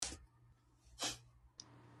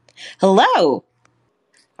Hello.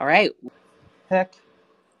 All right. Heck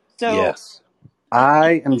So, yes.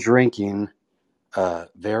 I am drinking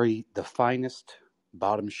the finest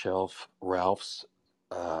bottom shelf Ralph's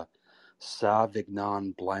uh,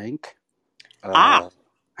 Sauvignon Blanc. ah,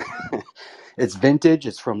 Uh, it's vintage.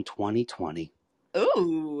 It's from 2020.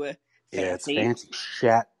 ooh, Yeah, it's fancy. fancy.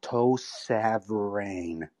 Chateau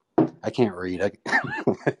Savarin. I can't read.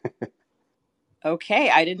 Okay,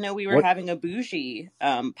 I didn't know we were What? having a bougie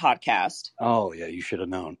podcast. Oh yeah, you should have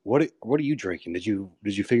known. What are you drinking? Did you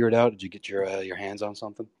figure it out? Did you get your hands on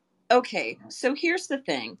something? Okay, so here's the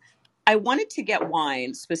thing. I wanted to get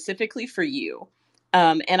wine specifically for you,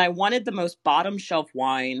 and I wanted the most bottom shelf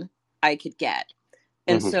wine I could get.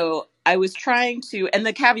 And Hmm. so I was trying to, and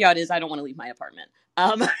the caveat is I don't want to leave my apartment.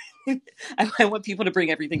 Um, I want people to bring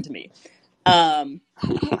everything to me. Um,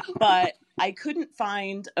 but I couldn't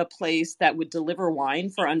find a place that would deliver wine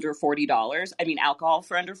for under $40. I mean, alcohol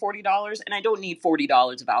for under $40, and I don't need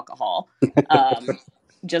 $40 of alcohol. Um,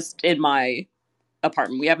 just in my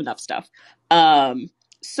apartment, we have enough stuff. Um,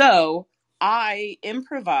 so I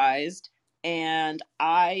improvised, and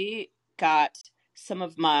I got some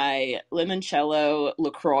of my limoncello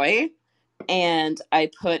LaCroix, and I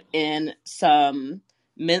put in some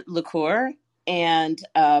mint liqueur and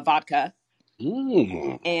vodka,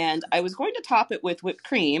 Mm. and I was going to top it with whipped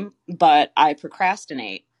cream, but I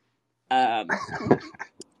procrastinate. Um,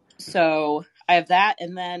 so I have that,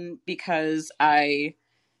 and then because I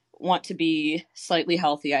want to be slightly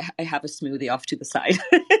healthy, I have a smoothie off to the side.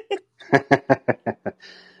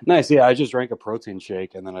 Nice. Yeah, I just drank a protein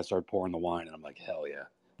shake and then I started pouring the wine, and I'm like, hell yeah,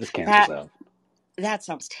 this cancels that out. that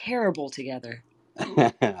sounds terrible together.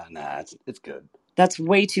 Nah, it's good. That's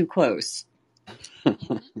way too close.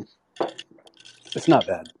 It's not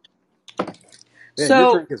bad. Man, your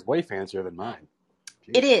So drink is way fancier than mine.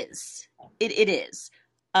 it Jeez. is. It is.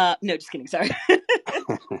 No, just kidding. Sorry.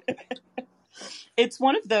 It's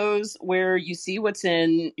one of those where you see what's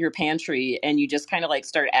in your pantry and you just kind of like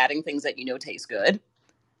start adding things that you know taste good.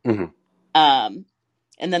 Hmm. Um,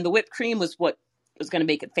 and then the whipped cream was what was going to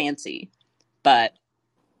make it fancy. But,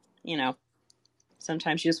 you know,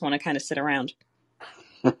 sometimes you just want to kind of sit around.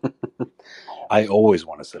 I always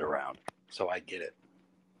want to sit around, so I get it.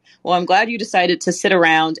 Well, I'm glad you decided to sit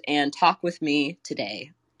around and talk with me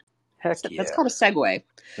today. Heck So that's yeah. called a segue.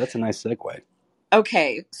 That's a nice segue.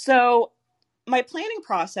 Okay, so my planning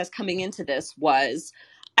process coming into this was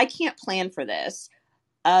I can't plan for this.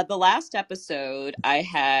 The last episode, I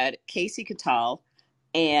had Casey Catal,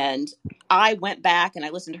 and I went back and I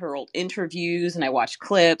listened to her old interviews and I watched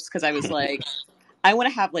clips because I was like, I want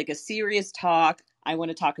to have like a serious talk. I want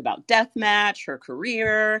to talk about deathmatch, her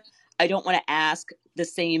career. I don't want to ask the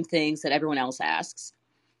same things that everyone else asks.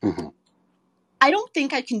 Hmm. I don't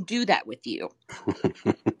think I can do that with you.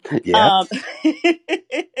 Yeah. Um,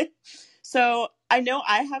 so I know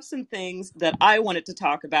I have some things that I wanted to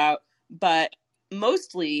talk about, but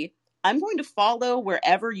mostly I'm going to follow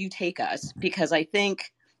wherever you take us because I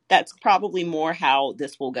think that's probably more how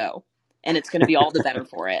this will go. And it's going to be all the better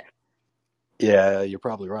for it. Yeah, you're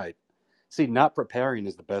probably right. See, not preparing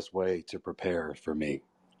is the best way to prepare for me.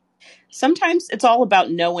 Sometimes it's all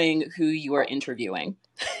about knowing who you are interviewing.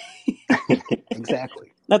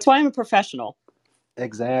 Exactly. That's why I'm a professional.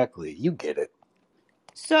 Exactly. You get it.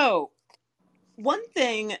 So, one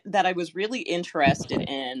thing that I was really interested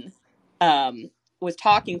in with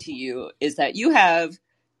talking to you is that you have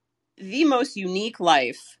the most unique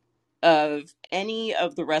life of any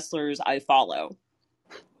of the wrestlers I follow.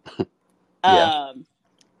 Yeah. Um,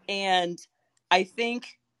 and I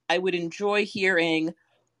think I would enjoy hearing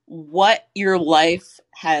what your life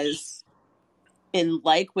has been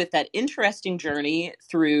like with that interesting journey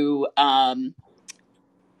through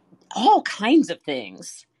all kinds of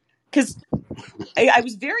things. Because I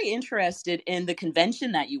was very interested in the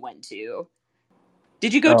convention that you went to.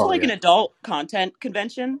 Did you go to Oh like yeah. an adult content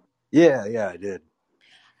convention? Yeah, I did.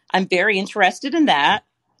 I'm very interested in that.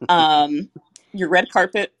 Um, your red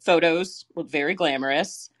carpet photos look very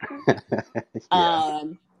glamorous. Yeah.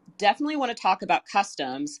 Um, Definitely want to talk about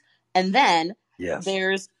customs. And then Yes.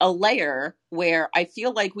 there's a layer where I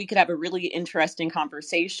feel like we could have a really interesting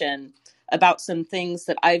conversation about some things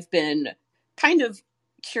that I've been kind of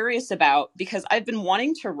curious about because I've been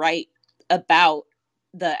wanting to write about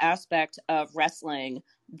the aspect of wrestling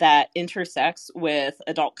that intersects with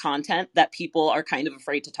adult content that people are kind of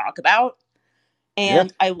afraid to talk about. Yeah.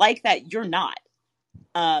 And I like that you're not.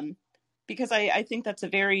 Um, because I think that's a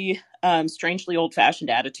very strangely old fashioned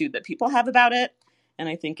attitude that people have about it. And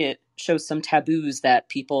I think it shows some taboos that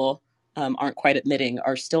people aren't quite admitting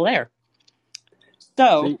are still there.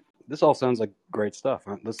 So, See, this all sounds like great stuff.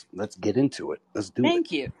 Let's get into it. Let's do it.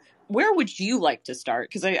 Thank you. Where would you like to start?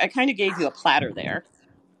 Because I kind of gave you a platter there.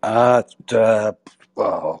 Uh, uh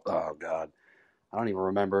oh God, I don't even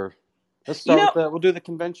remember. Let's You start know, with the. We'll do the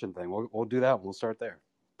convention thing. We'll do that. We'll start there.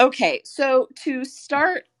 okay, so to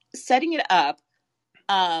start setting it up,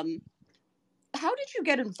 um, how did you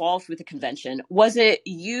get involved with the convention? Was it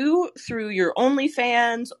you through your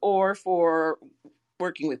OnlyFans or for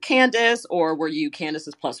working with Candace, or were you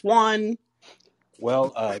Candace's plus one?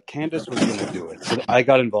 Well, Candace was going to do it, so I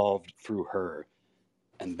got involved through her,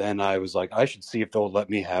 and then I was like, I should see if they'll let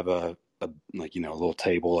me have a like a little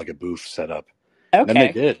table, like a booth set up. And then they Okay.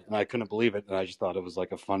 did, and I couldn't believe it. And I just thought it was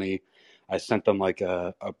like a funny. I sent them like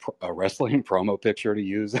a wrestling promo picture to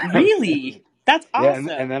use. Really? That's Yeah, and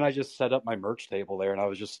awesome. then I just set up my merch table there, and I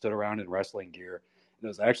was just stood around in wrestling gear. And it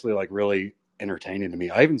was actually like really entertaining to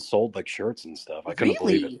me. I even sold like shirts and stuff. I couldn't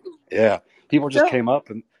believe it. Really? Yeah, people just So, came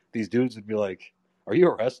up, and these dudes would be like, "Are you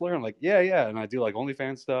a wrestler?" I'm like, "Yeah, yeah." And I do like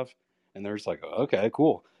OnlyFans stuff, and they're just like, oh, "Okay,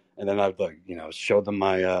 cool." And then I'd like showed them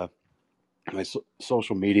my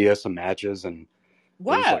social media, some matches, and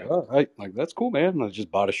they're just like, wow. "Oh, like that's cool, man." And I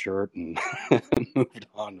just bought a shirt and moved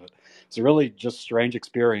on. But it's a really just strange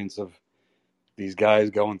experience of these guys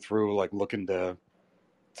going through like looking to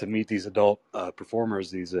meet these adult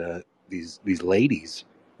performers, these ladies.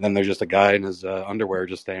 And then there's just a guy in his underwear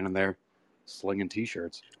just standing there slinging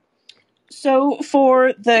t-shirts. So,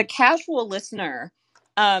 for the casual listener,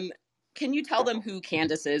 um, can you tell them who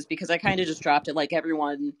Candace is? Because I kind of just dropped it like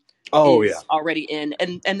everyone Oh yeah. is already in,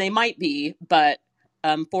 and they might be, but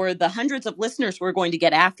for the hundreds of listeners we're going to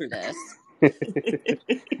get after this.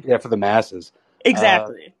 Yeah, for the masses.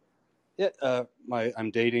 uh Exactly. yeah my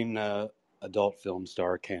I'm dating adult film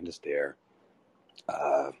star Candace Dare.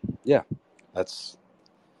 uh yeah, that's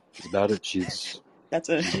about it. That's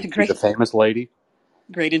a She's a great, famous lady.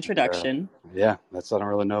 great uh, introduction. yeah, that's I don't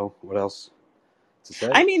really know what else to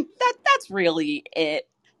say. I mean, that's really it.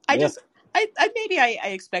 I Yeah. just, I maybe I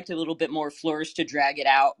expected a little bit more flourish to drag it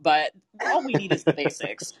out, but all we need is the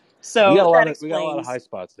basics. So that We got a lot of high explains.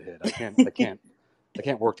 spots to hit. I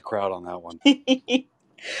can't work the crowd on that one.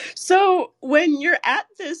 So when you're at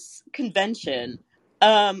this convention,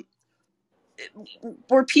 um,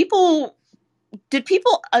 were people? Did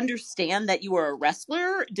people understand that you were a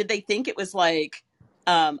wrestler? Did they think it was like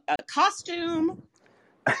a costume?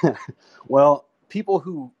 Well, people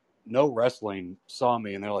who know wrestling saw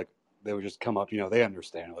me and they would just come up, they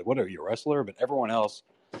understand. Like, what are you, a wrestler? But everyone else,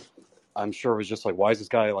 I'm sure was just like, why is this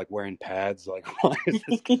guy like wearing pads? Like, why is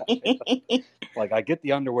this guy like I get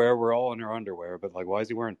the underwear, we're all in our underwear, but like why is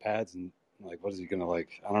he wearing pads and like what is he gonna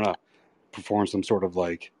like I don't know, perform some sort of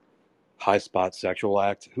like high spot sexual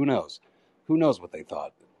act? Who knows? Who knows what they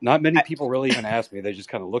thought? Not many people really even asked me. They just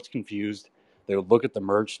kind of looked confused. They would look at the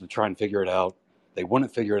merch to try and figure it out. They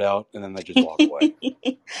wouldn't figure it out, and then they just walk away.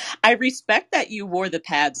 I respect that you wore the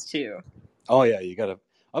pads too. Oh yeah, you gotta.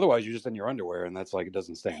 Otherwise, you're just in your underwear, and that's like it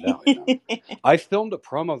doesn't stand out. I filmed a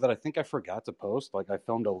promo that I think I forgot to post. Like I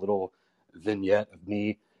filmed a little vignette of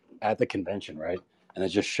me at the convention, right? And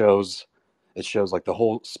it shows like the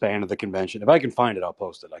whole span of the convention. If I can find it, I'll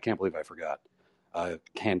post it. I can't believe I forgot.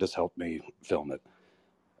 Candace helped me film it.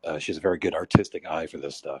 She has a very good artistic eye for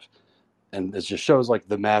this stuff, and it just shows like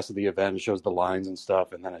the mass of the event. It shows the lines and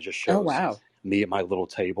stuff, and then it just Oh shows wow. me at my little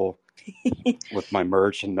table with my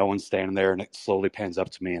merch, and no one's standing there, and it slowly pans up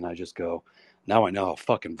to me, and I just go, "Now I know how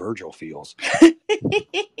fucking Virgil feels."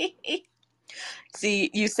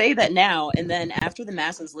 See, you say that now, and then after the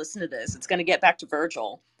masses listen to this, it's going to get back to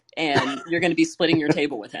Virgil, and you're going to be splitting your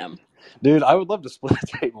table with him. Dude, I would love to split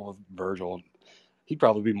a table with Virgil. He'd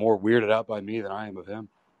probably be more weirded out by me than I am of him.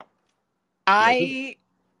 Be like, who? I,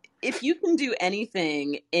 if you can do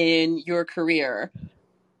anything in your career,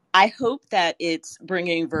 I hope that it's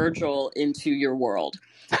bringing Virgil into your world.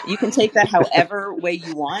 You can take that however way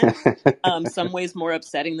you want. Some ways more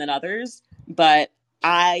upsetting than others, but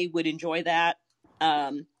I would enjoy that.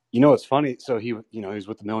 Um, You know, it's funny. So he's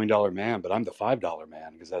with the $1 million man, but I'm the $5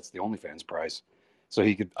 man because that's the OnlyFans price. So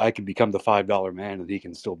I could become the $5 man, and he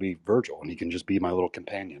can still be Virgil, and he can just be my little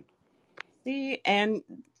companion. See, and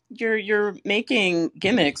you're making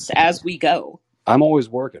gimmicks as we go. I'm always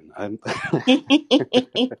working.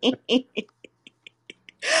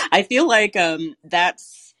 I feel like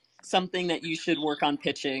that's something that you should work on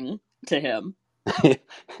pitching to him.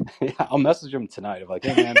 Yeah, I'll message him tonight. I'm like,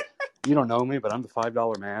 hey man, you don't know me, but I'm the $5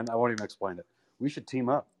 man. I won't even explain it. We should team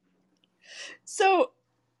up. So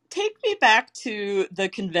take me back to the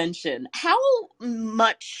convention. How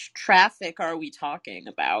much traffic are we talking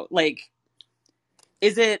about? Like,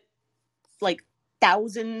 is it like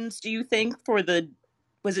thousands, do you think, for the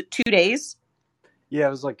Was it 2 days? Yeah,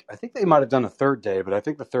 it was like, I think they might have done a third day, but I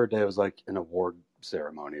think the third day was like an award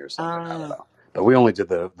ceremony or something. I don't know. But we only did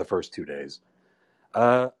the first 2 days.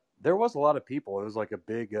 Uh, there was a lot of people. It was like a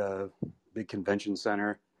big convention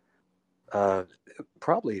center. Uh,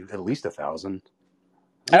 Probably at least 1,000.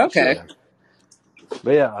 I'm not Okay. sure.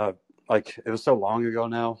 But yeah, like it was so long ago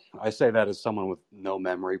now. I say that as someone with no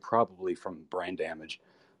memory, probably from brain damage.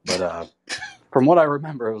 But from what I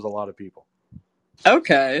remember, it was a lot of people.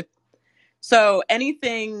 Okay. So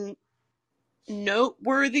anything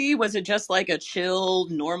noteworthy? Was it just like a chill,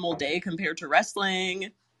 normal day compared to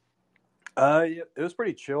wrestling? Yeah, it was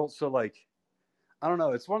pretty chill. So like, I don't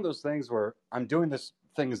know. It's one of those things where I'm doing this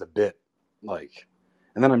thing as a bit, like,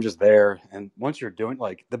 and then I'm just there. And once you're doing,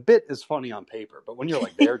 like, the bit is funny on paper, but when you're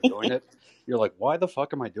like there doing it, you're like, why the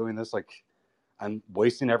fuck am I doing this? Like, I'm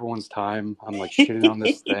wasting everyone's time. I'm like shitting on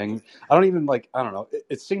this thing. I don't even like. I don't know.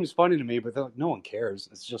 It seems funny to me, but like, no one cares.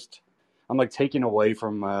 It's just I'm like taking away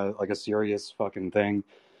from like a serious fucking thing.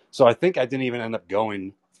 So I think I didn't even end up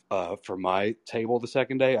going for my table the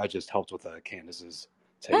second day. I just helped with Candace's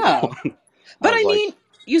table. Oh. I But was I like, mean,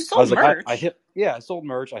 you sold I merch. hit, yeah, I sold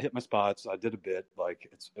merch. I hit my spots. I did a bit. Like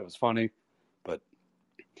it was funny, but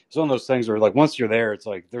it's one of those things where like once you're there, it's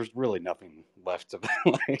like there's really nothing left of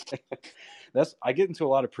it. Like, I get into a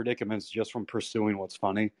lot of predicaments just from pursuing what's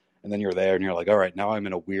funny, and then you're there and you're like, all right, now I'm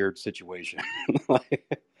in a weird situation.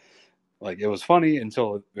 like it was funny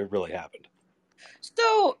until it really happened.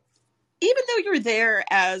 So even though you're there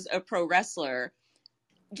as a pro wrestler,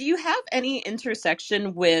 do you have any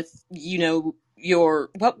intersection with, your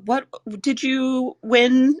what did you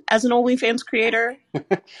win as an OnlyFans creator?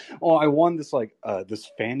 Well, I won this like this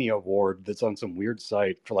Fanny Award that's on some weird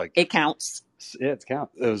site for like It counts. yeah, it's count.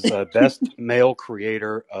 It was best male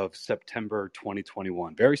creator of September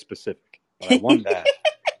 2021. Very specific, but I won that.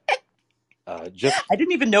 Just I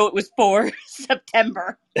didn't even know it was for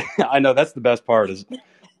September. I know that's the best part is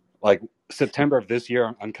like September of this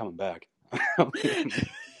year. I'm coming back.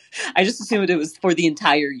 I just assumed it was for the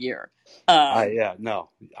entire year. Yeah, no,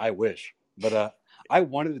 I wish, but I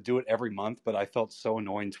wanted to do it every month, but I felt so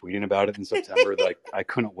annoying tweeting about it in September that I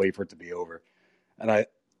couldn't wait for it to be over, and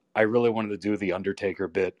I really wanted to do the Undertaker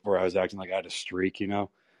bit where I was acting like I had a streak, you know,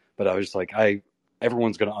 but I was just like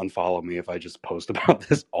everyone's gonna unfollow me if I just post about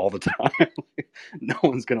this all the time. No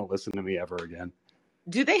one's gonna listen to me ever again.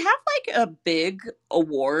 Do they have like a big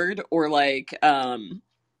award or like an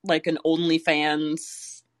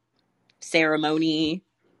OnlyFans ceremony?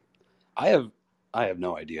 I have I have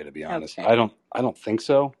no idea, to be honest. Okay. I don't think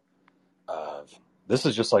so. Uh, this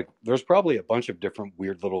is just like there's probably a bunch of different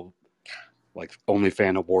weird little like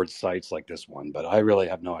OnlyFan awards sites like this one, but I really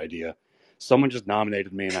have no idea. Someone just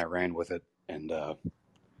nominated me and I ran with it, and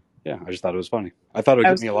yeah, I just thought it was funny. I thought it would I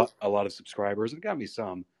get was me a lot of subscribers. It got me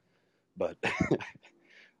some, but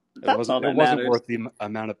That's all it that wasn't matters. worth the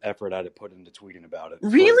amount of effort I'd have put into tweeting about it. For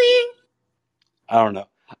Really? I don't know.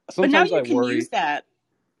 But now Sometimes you I can use worry. that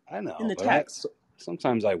I in know, the but text.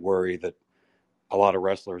 sometimes I worry that a lot of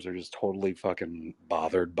wrestlers are just totally fucking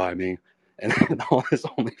bothered by me and all this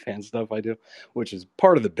OnlyFans stuff I do, which is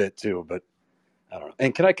part of the bit too. But I don't know.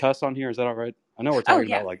 And can I cuss on here? Is that all right? I know we're Oh talking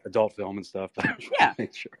yeah. about like adult film and stuff, but I just want Yeah. to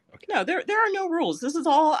make sure. Okay. No, there are no rules. This is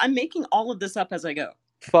all I'm making all of this up as I go.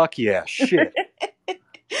 Fuck yeah, shit.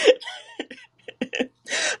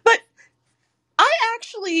 But I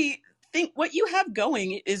actually think what you have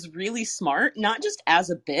going is really smart, not just as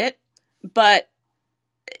a bit, but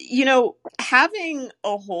having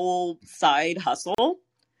a whole side hustle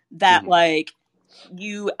that Mhm. like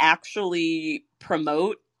you actually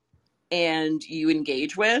promote and you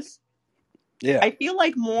engage with. Yeah, I feel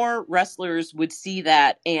like more wrestlers would see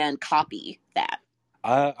that and copy that.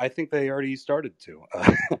 I think they already started to,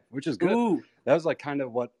 which is good. Ooh. That was like kind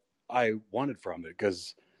of what I wanted from it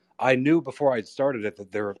because I knew before I started it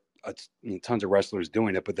that there are tons of wrestlers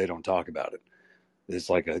doing it, but they don't talk about it. It's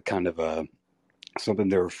like a kind of a something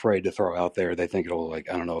they're afraid to throw out there. They think it'll like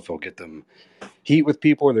I don't know if it'll get them heat with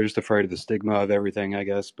people, or they're just afraid of the stigma of everything, I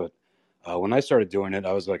guess. But when I started doing it,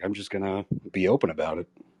 I was like, I'm just gonna be open about it,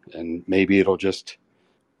 and maybe it'll just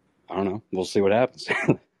I don't know. We'll see what happens.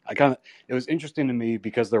 It was interesting to me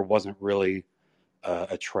because there wasn't really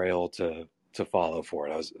a trail to follow for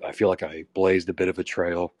it. I feel like I blazed a bit of a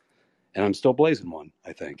trail, and I'm still blazing one.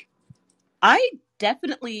 I think. I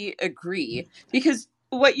definitely agree because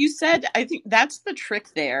what you said, I think that's the trick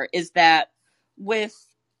there is that with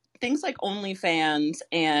things like OnlyFans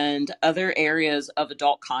and other areas of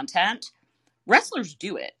adult content, wrestlers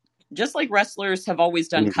do it. Just like wrestlers have always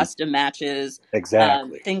done Mhm. custom matches,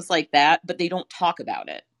 Exactly. things like that, but they don't talk about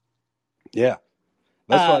it. Yeah.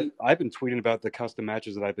 That's why I've been tweeting about the custom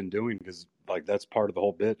matches that I've been doing, because like that's part of the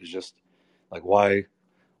whole bit, is just like why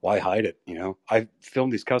hide it? You know, I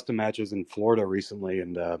filmed these custom matches in Florida recently,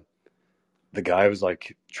 and the guy was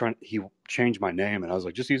like he changed my name, and I was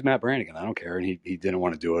like, just use Matt Brannigan, I don't care, and he didn't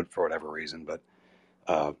want to do it for whatever reason, but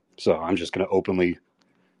so I'm just gonna openly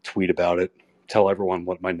tweet about it, tell everyone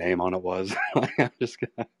what my name on it was. I'm just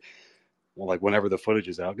gonna, well, like whenever the footage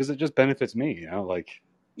is out, because it just benefits me, you know, like if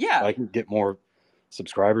Yeah, I can get more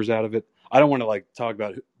subscribers out of it. I don't want to like talk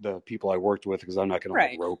about the people I worked with, because I'm not going to like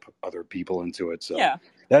right. rope other people into it. So Yeah.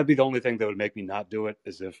 that'd be the only thing that would make me not do it,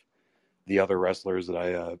 is if the other wrestlers that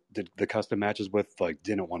I did the custom matches with like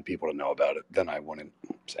didn't want people to know about it. Then I wouldn't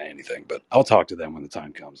say anything. But I'll talk to them when the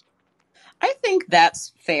time comes. I think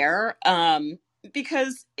that's fair,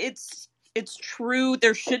 because it's true.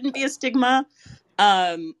 There shouldn't be a stigma,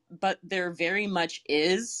 but there very much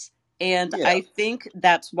is, and Yeah, I think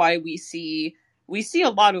that's why we see a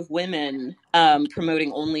lot of women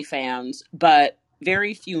promoting OnlyFans, but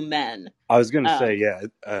very few men. I was going to say, Um, yeah,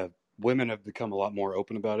 women have become a lot more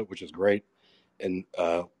open about it, which is great. And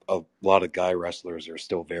a lot of guy wrestlers are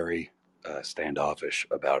still very standoffish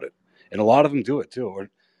about it, and a lot of them do it too, or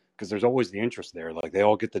because there's always the interest there. Like they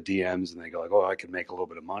all get the DMs and they go like, "Oh, I could make a little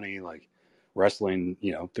bit of money." Like wrestling,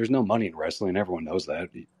 you know, there's no money in wrestling. Everyone knows that.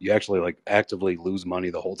 You actually like actively lose money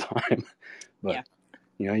the whole time, but yeah.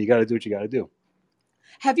 you know, you got to do what you got to do.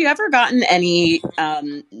 Have you ever gotten any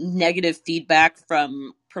negative feedback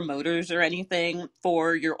from promoters or anything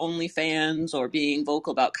for your OnlyFans or being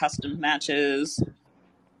vocal about custom matches?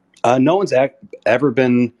 No one's ever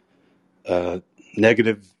been uh,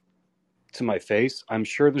 negative to my face. I'm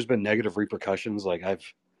sure there's been negative repercussions.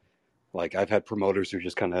 I've had promoters who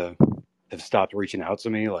just kind of have stopped reaching out to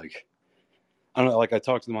me. Like I don't know, like I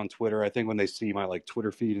talk to them on Twitter. I think when they see my like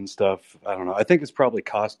Twitter feed and stuff, I don't know. I think it's probably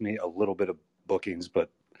cost me a little bit of bookings, but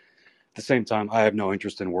at the same time, I have no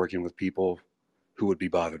interest in working with people who would be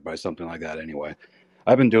bothered by something like that anyway.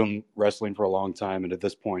 I've been doing wrestling for a long time, and at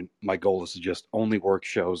this point, my goal is to just only work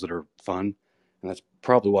shows that are fun, and that's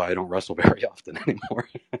probably why I don't wrestle very often anymore.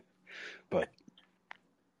 But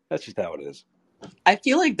that's just how it is. I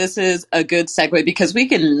feel like this is a good segue because we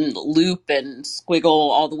can loop and squiggle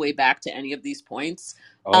all the way back to any of these points.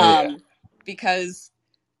 Oh yeah, Um, because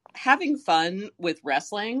having fun with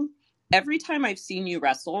wrestling, every time I've seen you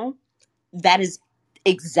wrestle, that is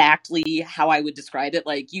exactly how I would describe it.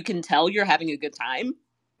 Like you can tell you're having a good time.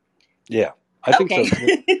 yeah, I think so Okay.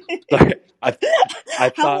 too. Sorry, I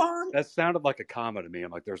How thought long? that sounded like a comment to me.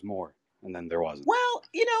 I'm like, there's more, and then there wasn't. Well,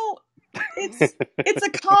 it's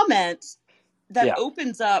a comment that Yeah,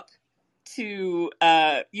 opens up to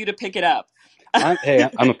you to pick it up. I'm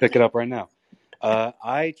gonna pick it up right now.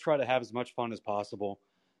 I try to have as much fun as possible.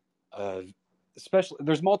 Uh, Especially,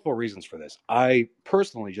 there's multiple reasons for this. I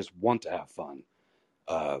personally just want to have fun.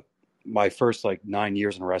 Uh, my first like 9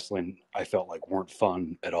 years in wrestling, I felt like weren't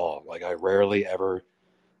fun at all. Like I rarely ever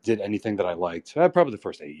did anything that I liked. Probably the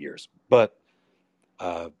first 8 years, but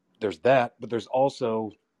uh, there's that. But there's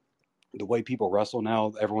also the way people wrestle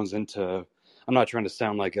now. Everyone's into. I'm not trying to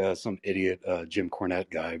sound like some idiot Jim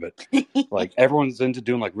Cornette guy, but like everyone's into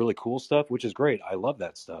doing like really cool stuff, which is great. I love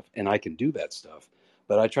that stuff, and I can do that stuff.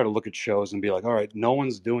 But I try to look at shows and be like, all right, no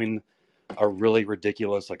one's doing a really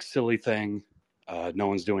ridiculous, like silly thing. No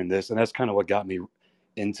one's doing this, and that's kind of what got me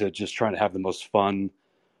into just trying to have the most fun,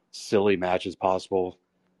 silly matches possible.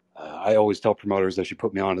 I always tell promoters they should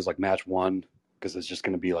put me on as like match one, because it's just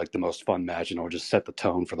going to be like the most fun match, and it'll just set the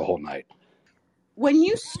tone for the whole night. When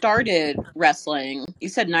you started wrestling, you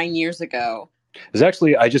said 9 years ago. It's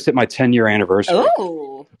actually, I just hit my 10-year anniversary.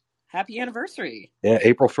 Oh, happy anniversary. Yeah,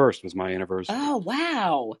 April 1st was my anniversary. Oh,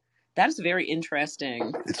 wow. That is very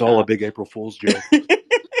interesting. It's all a big April Fool's joke.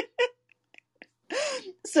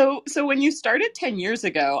 So when you started 10 years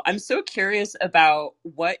ago, I'm so curious about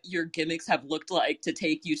what your gimmicks have looked like to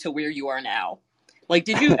take you to where you are now. Like,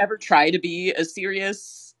 did you ever try to be a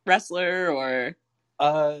serious wrestler or?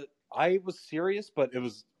 Uh, I was serious, but it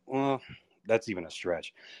was that's even a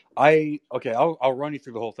stretch. I'll run you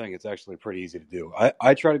through the whole thing. It's actually pretty easy to do.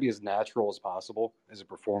 I try to be as natural as possible as a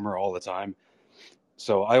performer all the time.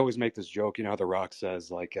 So I always make this joke. You know how The Rock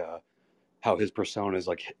says like how his persona is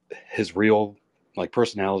like his real like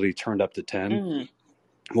personality turned up to 10. Mm,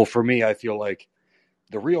 Well, for me, I feel like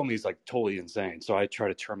the real me is like totally insane. So I try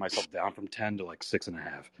to turn myself down from 10 to like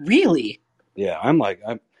 6.5. really? Yeah, I'm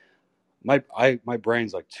my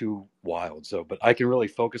brain's like too wild. So, but I can really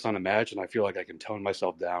focus on a match, and I feel like I can tone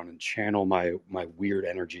myself down and channel my weird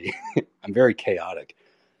energy. I'm very chaotic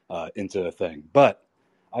into a thing, but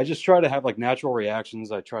I just try to have like natural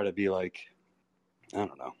reactions. I try to be like, I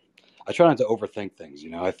don't know. I try not to overthink things.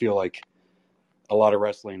 I feel like a lot of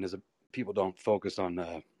wrestling is people don't focus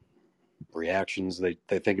on reactions. They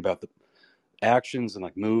think about the actions and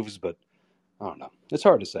like moves, but I don't know. It's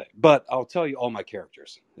hard to say. But I'll tell you all my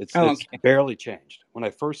characters. It's Okay. barely changed. When I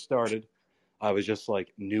first started, I was just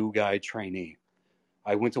like new guy trainee.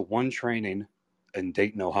 I went to one training in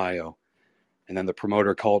Dayton, Ohio, and then the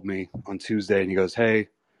promoter called me on Tuesday and he goes, "Hey,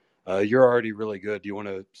 you're already really good. Do you want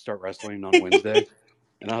to start wrestling on Wednesday?"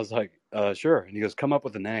 And I was like, "Sure." And he goes, "Come up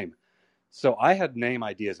with a name." So I had name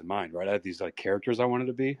ideas in mind, right? I had these like characters I wanted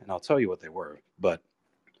to be, and I'll tell you what they were. But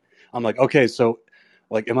I'm like, okay, so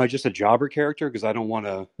like, am I just a jobber character? Because I don't want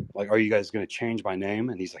to, like, are you guys going to change my name?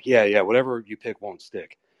 And he's like, yeah, whatever you pick won't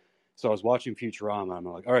stick. So I was watching Futurama, and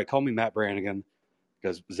I'm like, all right, call me Matt Brannigan,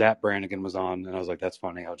 because Zap Brannigan was on, and I was like, that's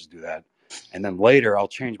funny, I'll just do that. And then later, I'll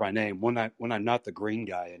change my name when I'm not the green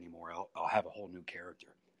guy anymore. I'll have a whole new character,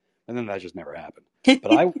 and then that just never happened.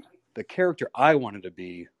 But the character I wanted to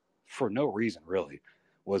be, for no reason really,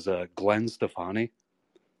 was Glenn Stefani.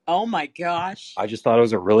 Oh my gosh. I just thought it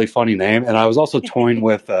was a really funny name, and I was also toying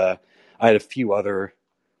with. I had a few other.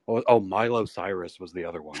 Oh, Milo Cyrus was the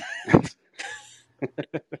other one.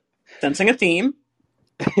 Sensing a theme.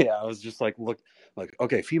 Yeah, I was just like, look, like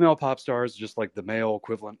okay, female pop stars, just like the male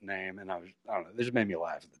equivalent name, and I don't know, it just made me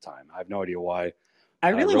laugh at the time. I have no idea why. I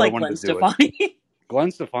I really really like wanted to Gwen do it. Stefani.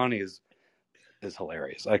 Glenn Stefani is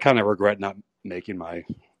hilarious. I kind of regret not making my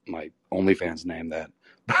OnlyFans name that.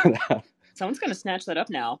 Someone's going to snatch that up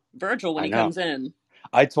now. Virgil, when I he know. comes in.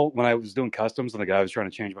 I told when I was doing customs and the guy was trying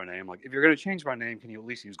to change my name, like, if you're going to change my name, can you at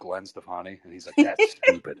least use Glenn Stefani? And he's like, that's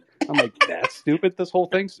stupid. I'm like, that's stupid. This whole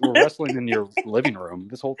thing's we're wrestling in your living room.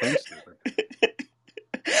 This whole thing's stupid.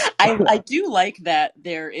 I do like that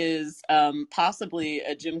there is possibly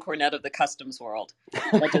a Jim Cornette of the customs world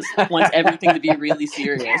that just wants everything to be really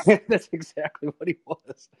serious. That's exactly what he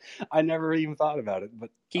was. I never even thought about it, but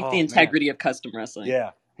Keep the oh man, integrity of custom wrestling.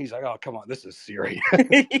 yeah. He's like, oh come on, this is serious.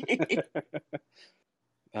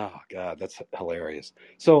 Oh god, that's hilarious.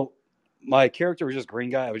 So my character was just green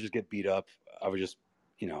guy. I would just get beat up. I would just,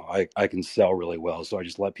 I can sell really well, so I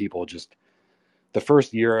just let people just. The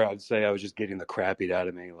first year, I'd say I was just getting the crap beat out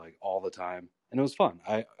of me like all the time, and it was fun.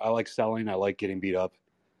 I like selling. I like getting beat up.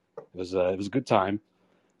 It was a good time.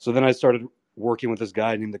 So then I started working with this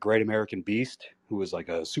guy named the Great American Beast, who was like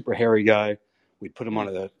a super hairy guy. We'd put him on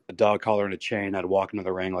a dog collar and a chain. I'd walk into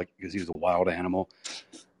the ring like because he was a wild animal.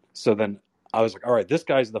 So then I was like, all right, this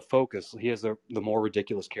guy's the focus. He has the more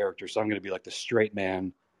ridiculous character, so I'm going to be like the straight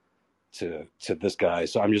man to this guy.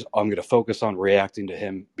 So I'm going to focus on reacting to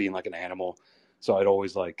him being like an animal. So I'd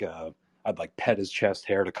always like I'd like pet his chest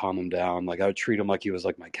hair to calm him down. Like I would treat him like he was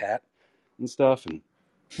like my cat and stuff. And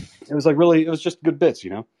it was like really, it was just good bits.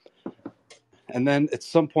 And then at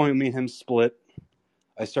some point, me and him split.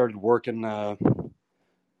 I started working like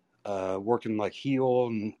heel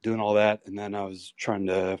and doing all that. And then I was trying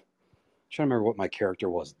to remember what my character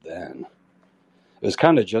was then. It was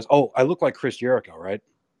kind of just, I look like Chris Jericho, right?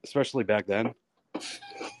 Especially back then.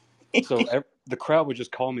 So the crowd would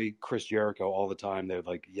just call me Chris Jericho all the time. They would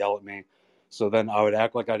like yell at me. So then I would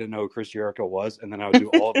act like I didn't know who Chris Jericho was, and then I would do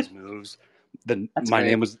all of his moves. Then my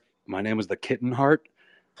name was the Kitten Heart,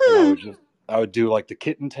 and I would do like the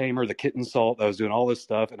Kitten Tamer, the Kitten Salt. I was doing all this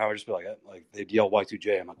stuff, and I would just be like they'd yell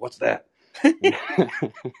Y2J. I'm like, what's that?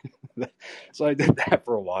 So I did that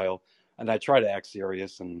for a while, and I tried to act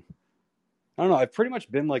serious, and I don't know. I've pretty much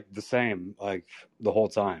been like the same like the whole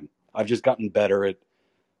time. I've just gotten better at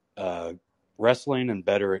wrestling and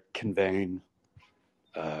better at conveying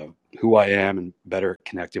who I am and better at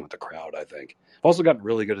connecting with the crowd, I think. I've also gotten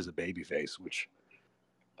really good as a babyface, which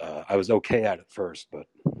I was okay at first, but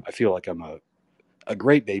I feel like I'm a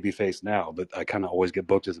great babyface now, but I kind of always get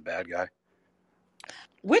booked as a bad guy.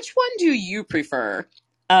 Which one do you prefer?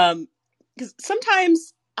 Because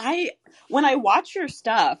sometimes when I watch your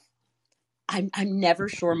stuff, I'm never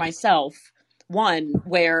sure myself. One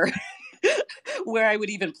where where I would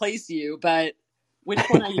even place you, but which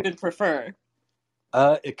one I even prefer?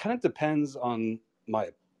 It kind of depends on my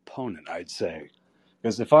opponent, I'd say,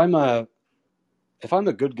 because if I'm a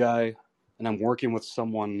good guy and I'm working with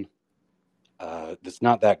someone that's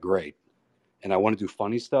not that great, and I want to do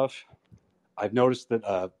funny stuff, I've noticed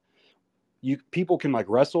that people can like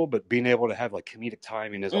wrestle, but being able to have like comedic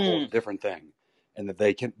timing is a whole different thing, and that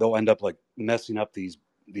they'll end up like messing up these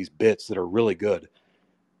bits that are really good,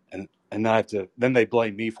 and then they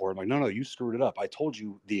blame me for it. I'm like, no, you screwed it up. I told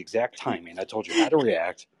you the exact timing. I told you how to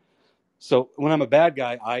react. So when I'm a bad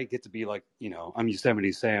guy, I get to be like, I'm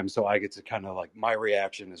Yosemite Sam, so I get to kind of like my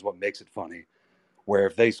reaction is what makes it funny. Where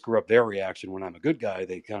if they screw up their reaction when I'm a good guy,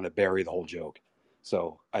 they kind of bury the whole joke.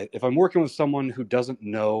 So if I'm working with someone who doesn't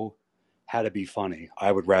know how to be funny,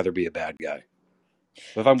 I would rather be a bad guy.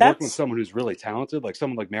 But if I'm working with That's someone who's really talented, like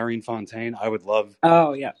someone like Marion Fontaine, I would love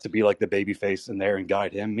oh yeah. to be like the baby face in there and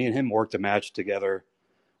guide him. Me and him worked a match together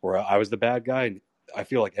where I was the bad guy. And I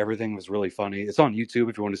feel like everything was really funny. It's on YouTube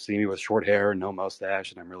if you want to see me with short hair and no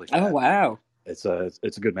mustache, and I'm really Oh fat. wow. It's a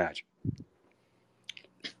good match.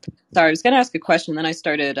 Sorry, I was going to ask a question, then I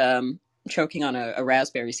started choking on a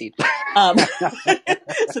raspberry seed.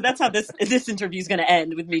 So that's how this interview is going to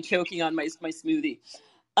end, with me choking on my smoothie.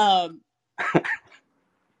 Um,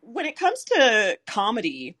 when it comes to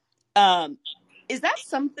comedy, is that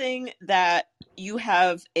something that you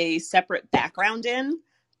have a separate background in?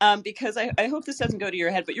 Because I hope this doesn't go to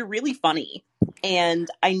your head, but you're really funny. And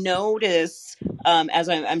I notice, as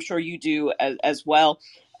I'm sure you do as well,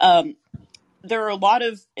 there are a lot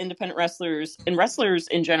of independent wrestlers and wrestlers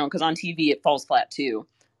in general, because on TV it falls flat too.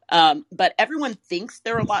 But everyone thinks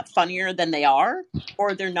they're a lot funnier than they are,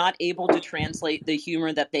 or they're not able to translate the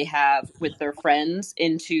humor that they have with their friends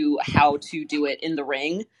into how to do it in the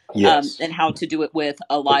ring, Yes. and how to do it with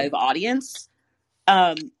a live audience.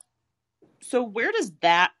 Um, so where does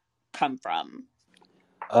that come from?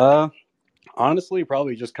 Honestly,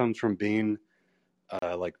 probably just comes from being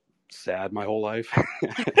like sad my whole life.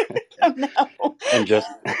 Oh no. And just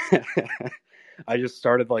I just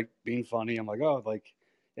started like being funny. I'm like, oh, like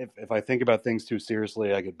if I think about things too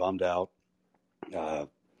seriously, I get bummed out. But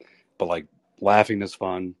like laughing is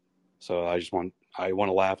fun, so I want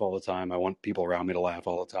to laugh all the time. I want people around me to laugh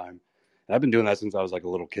all the time, and I've been doing that since I was like a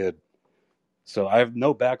little kid. So I have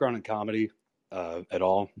no background in comedy at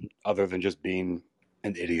all, other than just being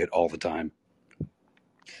an idiot all the time.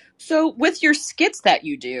 So with your skits that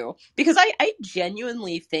you do, because I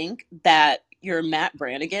genuinely think that your Matt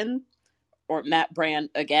Brannigan or Matt Brand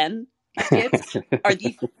again skits are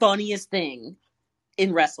the funniest thing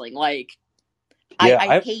in wrestling. Like Yeah,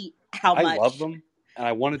 I hate how I love much. them, and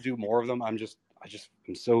I want to do more of them. I'm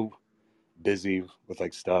so busy with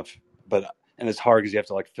like stuff, but and it's hard because you have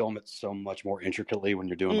to like film it so much more intricately when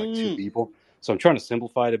you're doing like two Mm. people. So I'm trying to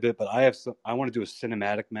simplify it a bit, but I want to do a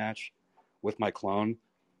cinematic match with my clone,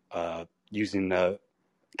 using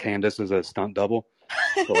Candace as a stunt double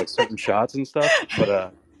for like certain shots and stuff.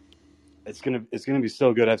 But it's gonna be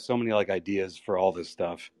so good. I have so many like ideas for all this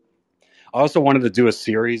stuff. I also wanted to do a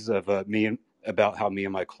series of about how me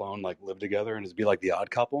and my clone like live together, and it'd be like the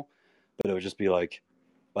Odd Couple, but it would just be like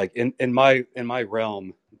in my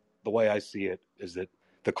realm, the way I see it is that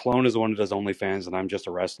the clone is the one who does OnlyFans, and I'm just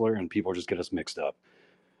a wrestler, and people just get us mixed up.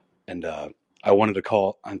 And I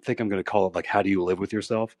think I'm going to call it like How Do You Live with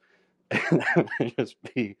Yourself? And just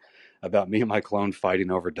be about me and my clone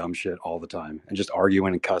fighting over dumb shit all the time, and just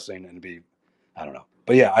arguing and cussing, and be I don't know.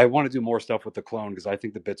 But yeah, I want to do more stuff with the clone because I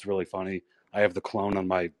think the bit's really funny. I have the clone on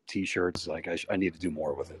my t-shirts. Like I need to do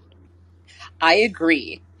more with it. I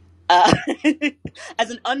agree. Uh,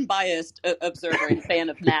 as an unbiased observer and fan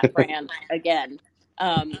of Matt Brand again.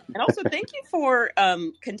 And also, thank you for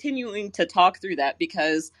continuing to talk through that,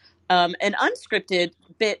 because an unscripted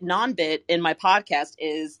bit, non bit in my podcast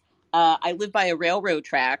is I live by a railroad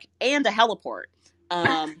track and a heliport.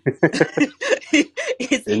 Um,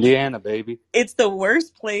 it's Indiana, baby. it's the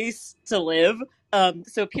worst place to live.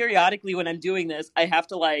 So periodically when I'm doing this, I have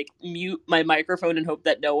to like mute my microphone and hope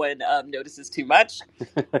that no one notices too much.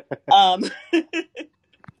 Um,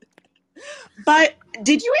 but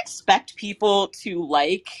did you expect people to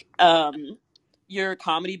like your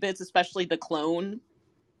comedy bits, especially the clone,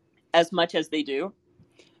 as much as they do?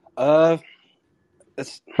 uh,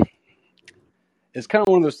 it's it's kind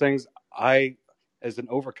of one of those things. I, as an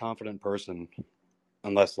overconfident person,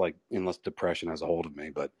 unless depression has a hold of me,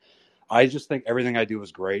 but I just think everything I do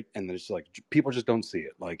is great, and there's like people just don't see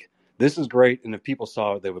it. Like this is great, and if people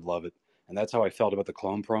saw it, they would love it. And that's how I felt about the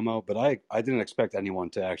clone promo. But I didn't expect anyone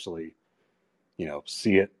to actually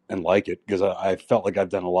see it and like it because I felt like I've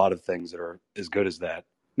done a lot of things that are as good as that.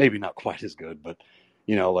 Maybe not quite as good, but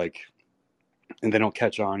like, and they don't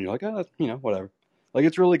catch on. You're like, oh, whatever. Like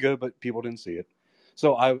it's really good, but people didn't see it.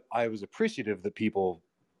 So I was appreciative that people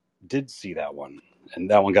did see that one, and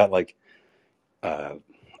that one got like uh,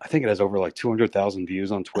 I think it has over like 200,000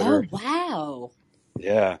 views on Oh Twitter. wow.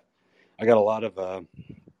 Yeah, I got a lot of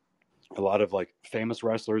like famous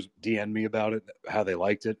wrestlers DM me about it, how they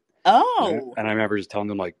liked it, Oh, and I remember just telling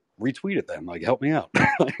them like retweet it them, like help me out,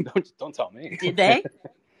 like don't tell me. did they?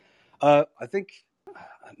 I think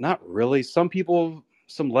not really. Some people,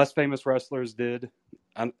 some less famous wrestlers did.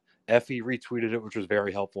 Effie retweeted it, which was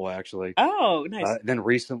very helpful actually. Oh, nice. Then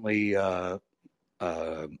recently,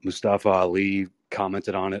 Mustafa Ali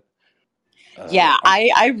commented on it. Yeah,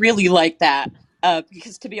 I really like that.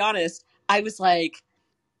 Because to be honest, I was like,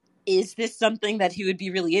 is this something that he would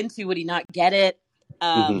be really into? Would he not get it?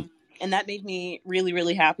 Hmm. And that made me really,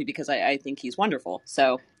 really happy because I think he's wonderful.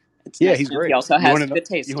 So it's Yeah, nice he's to know he great. also You want has to know? good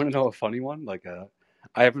You taste. want to know a funny one? Like,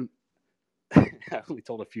 I haven't. I've only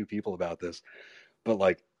told a few people about this, but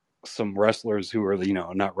like some wrestlers who are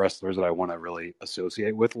not wrestlers that I want to really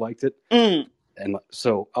associate with liked it, Mm. and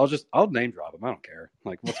so I'll name drop them. I don't care.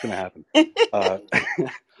 Like, what's gonna happen? Uh,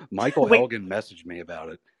 Michael Wait, Elgin messaged me about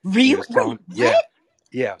it, and he really? was Wait, telling, what? yeah,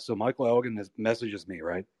 yeah. So Michael Elgin messages me,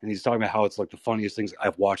 right, and he's talking about how it's like the funniest things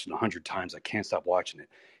I've watched it 100 times. I can't stop watching it.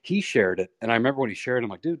 He shared it, and I remember when he shared it, I'm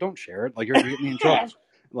like, dude, don't share it. Like, you're getting me in trouble.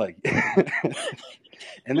 Like,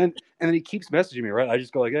 and then he keeps messaging me, right? I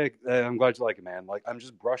just go like, hey, I'm glad you like it, man. Like, I'm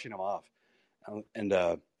just brushing him off, and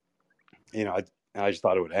I just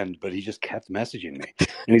thought it would end, but he just kept messaging me,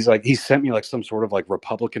 and he sent me like some sort of like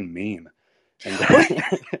Republican meme, and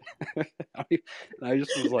I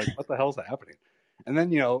just was like, what the hell's happening? And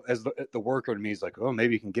then as the worker in me is like, oh,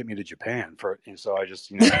 maybe you can get me to Japan for, and so I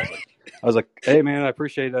just I was like, hey man, I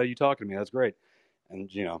appreciate you talking to me. That's great. And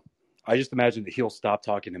I just imagine that he'll stop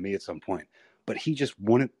talking to me at some point, but he just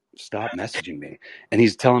wouldn't stop messaging me. And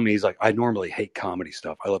he's telling me, he's like, I normally hate comedy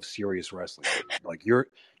stuff. I love serious wrestling, but like your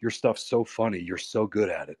stuff's so funny. You're so good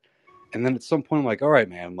at it. And then at some point, I'm like, all right,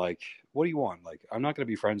 man, like, what do you want? Like, I'm not going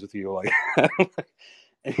to be friends with you. Like,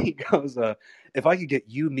 and he goes, if I could get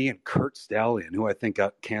you, me, and Kurt Stallion, who I think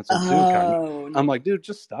got canceled too, kind of. Oh, I'm like, dude,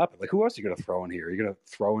 just stop it. Like, who else are you going to throw in here? Are you going to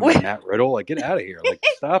throw in wait. Matt Riddle? Like, get out of here. Like,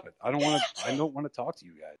 stop it. I don't want to talk to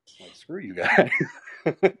you guys. Like, screw you guys.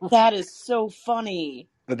 That is so funny.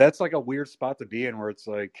 But that's like a weird spot to be in where it's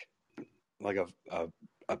like a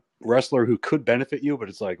wrestler who could benefit you, but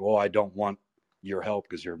it's like, well, I don't want your help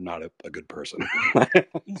because you're not a good person.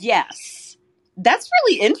 Yes. That's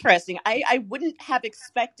really interesting. I wouldn't have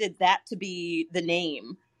expected that to be the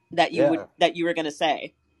name Yeah. that you were going to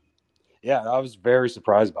say. Yeah, I was very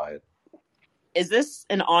surprised by it. Is this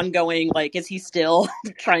an ongoing, like, is he still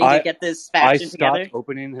trying to I get this I faction stopped together?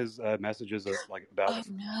 opening his messages like about Oh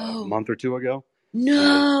a no. month or two ago, and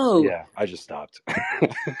No. I just stopped.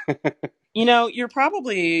 You're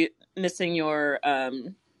probably missing your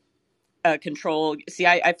control. See,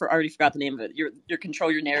 already forgot the name of it. Your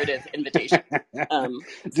control your narrative invitation.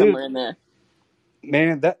 Dude, Somewhere in there.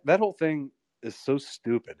 man, that whole thing is so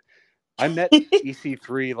stupid. I met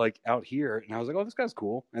EC3 like out here, and I was like, "Oh, this guy's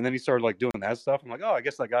cool." And then he started like doing that stuff. I'm like, "Oh, I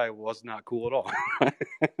guess that guy was not cool at all."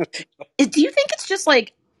 Do you think it's just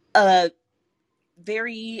like a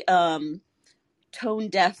very tone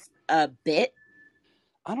deaf bit?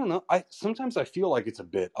 I don't know. I sometimes I feel like it's a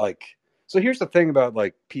bit like. So here's the thing about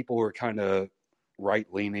like people who are kind of right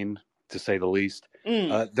leaning, to say the least.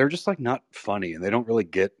 Mm, They're just like not funny, and they don't really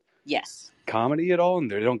get yes. comedy at all,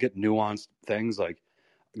 and they don't get nuanced things like.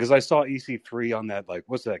 Because I saw EC3 on that, like,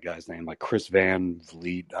 what's that guy's name? Like Chris Van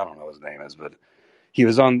Vliet. I don't know what his name is, but he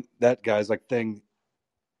was on that guy's like thing,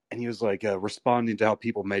 and he was like responding to how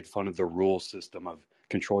people made fun of the rule system of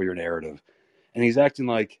control your narrative, and he's acting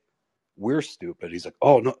like we're stupid. He's like,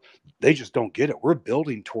 oh no, they just don't get it. We're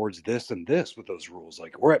building towards this and this with those rules.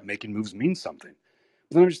 Like, we're at making moves mean something.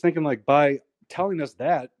 But then I'm just thinking, like, by telling us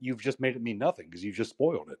that, you've just made it mean nothing because you've just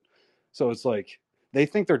spoiled it. So it's like they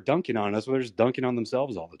think they're dunking on us, but they're just dunking on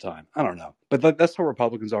themselves all the time. I don't know, but that's how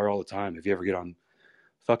Republicans are all the time. If you ever get on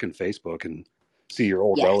fucking Facebook and see your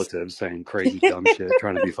old Yes. relatives saying crazy dumb shit,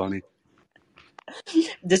 trying to be funny.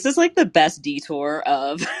 This is like the best detour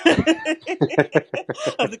of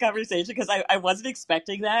of the conversation because I wasn't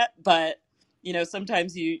expecting that, but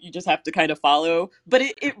sometimes you just have to kind of follow. But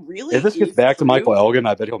it If really this gets is back to Michael true. Elgin,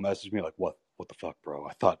 I bet he'll message me like, what the fuck, bro?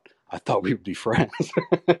 I thought we would be friends."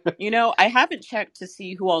 I haven't checked to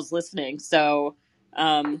see who all's listening, so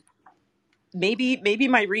um, maybe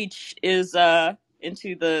my reach is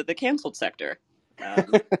into the canceled sector.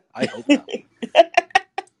 I hope not.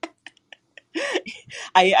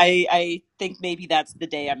 I think maybe that's the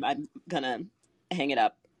day I'm gonna hang it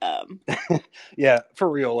up. Yeah, for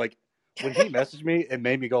real. Like when he messaged me, it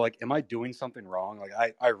made me go like, "Am I doing something wrong?" Like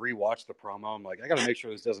I rewatched the promo. I'm like, I got to make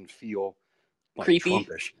sure this doesn't feel like Creepy.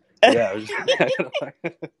 Trumpish. Yeah, it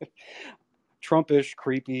was Trumpish,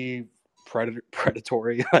 creepy,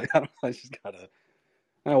 predatory. I just gotta.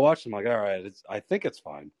 And I watched him like, all right, I think it's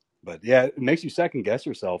fine, but yeah, it makes you second guess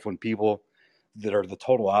yourself when people that are the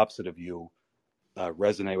total opposite of you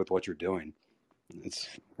resonate with what you're doing.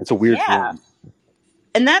 It's a weird Yeah. feeling.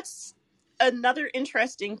 And that's another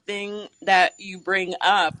interesting thing that you bring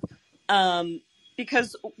up,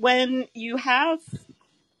 because when you have,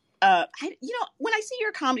 when I see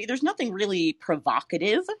your comedy, there's nothing really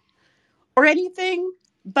provocative or anything.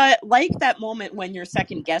 But like that moment when you're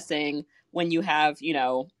second guessing, when you have, you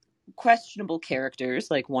know, questionable characters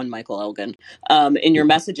like one Michael Elgin in your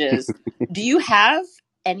messages, do you have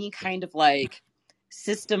any kind of like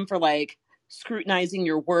system for like scrutinizing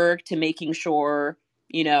your work to making sure,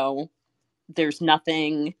 you know, there's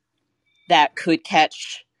nothing that could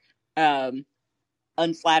catch um,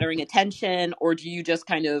 unflattering attention? Or do you just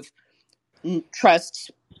kind of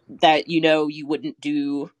trust that, you know, you wouldn't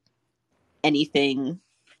do anything,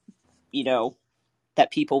 you know,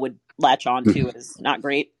 that people would latch on to as not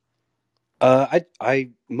great? I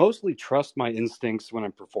mostly trust my instincts when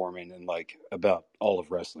I'm performing and like about all of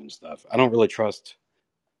wrestling stuff. I don't really trust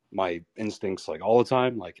my instincts like all the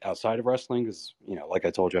time, like outside of wrestling, because like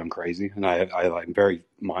I told you, I'm crazy and I'm very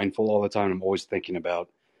mindful all the time. I'm always thinking about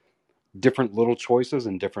different little choices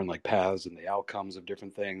and different like paths and the outcomes of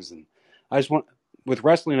different things. And I just want with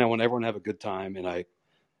wrestling, I want everyone to have a good time, and I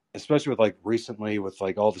especially with like recently with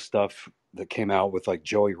like all the stuff that came out with like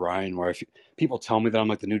Joey Ryan, where if people tell me that I'm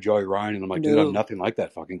like the new Joey Ryan, and I'm like, dude, I'm No. nothing like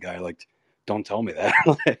that fucking guy. Like, don't tell me that.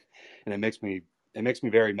 And it makes me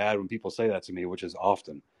very mad when people say that to me, which is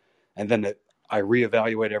often. And then I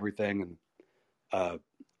reevaluate everything, and uh,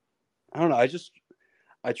 I don't know.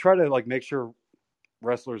 I try to like make sure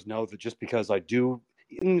wrestlers know that just because I do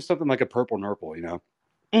even something like a purple nurple,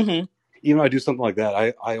 Mm-hmm. even though I do something like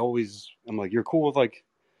that, I'm like, you're cool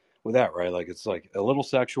with that, right? Like it's like a little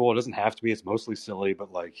sexual. It doesn't have to be. It's mostly silly,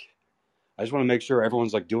 but like I just want to make sure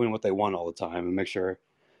everyone's like doing what they want all the time, and make sure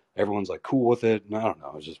everyone's like cool with it. And I don't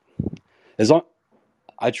know. It's just as long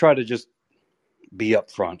I try to just be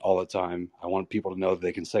upfront all the time. I want people to know that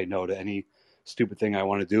they can say no to any stupid thing I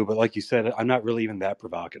want to do. But like you said, I'm not really even that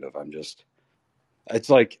provocative. It's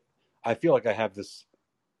like I feel like I have this.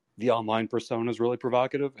 The online persona is really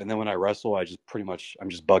provocative, and then when I wrestle, I'm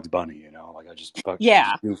just Bugs Bunny, like I just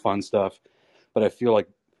Yeah. do fun stuff. But I feel like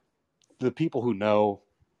the people who know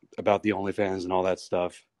about the OnlyFans and all that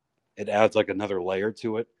stuff, it adds like another layer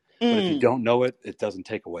to it. But if you Mm. don't know it, it doesn't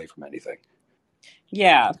take away from anything.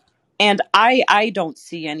 Yeah. And I don't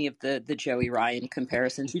see any of the Joey Ryan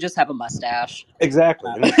comparisons. You just have a mustache.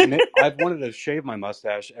 Exactly, and Uh, I've wanted to shave my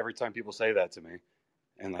mustache every time people say that to me,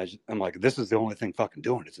 and I'm like, this is the only thing fucking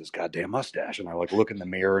doing it. It's this goddamn mustache, and I like look in the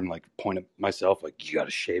mirror and like point at myself like, you got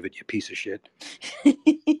to shave it, you piece of shit.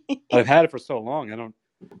 I've had it for so long, I don't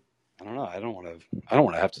know. I don't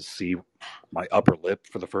want to have to see my upper lip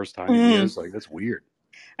for the first time in mm. years. Like that's weird.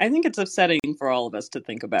 I think it's upsetting for all of us to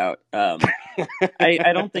think about.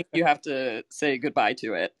 I don't think you have to say goodbye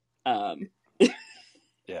to it. Um,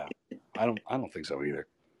 Yeah, I don't think so either.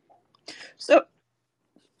 so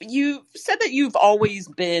you said that you've always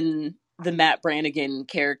been the Matt Brannigan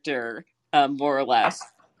character, more or less.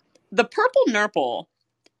 The purple nurple,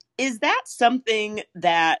 is that something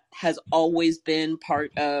that has always been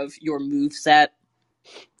part of your move set?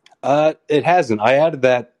 It hasn't. I added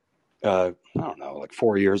that. I don't know, like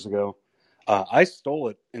 4 years ago. I stole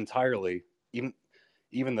it entirely.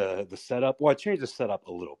 Even the setup. Well, I changed the setup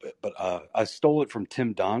a little bit, but I stole it from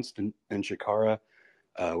Tim Donst and Chikara,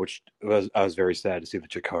 which I was very sad to see that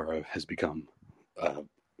Chikara has become, uh,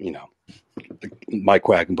 you know, Mike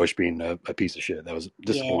Quackenbush being a piece of shit. That was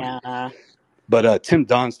disappointing. Yeah. But Tim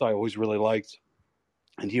Donst I always really liked,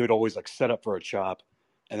 and he would always like set up for a chop,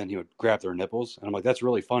 and then he would grab their nipples, and I'm like, that's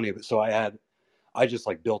really funny. But so I just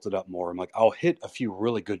like built it up more. I'm like, I'll hit a few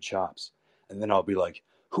really good chops, and then I'll be like,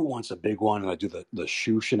 who wants a big one? And I do the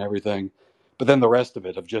shoosh and everything. But then the rest of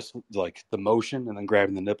it of just like the motion and then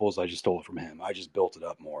grabbing the nipples, I just stole it from him. I just built it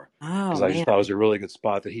up more Oh because I just man. thought it was a really good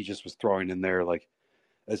spot that he just was throwing in there like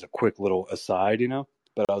as a quick little aside.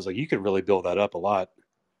 But I was like, you could really build that up a lot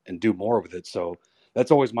and do more with it. So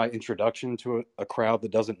that's always my introduction to a crowd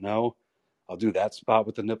that doesn't know. I'll do that spot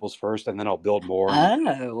with the nipples first, and then I'll build more, and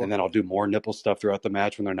Oh. then I'll do more nipple stuff throughout the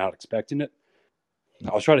match when they're not expecting it.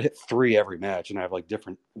 I'll try to hit 3 every match, and I have like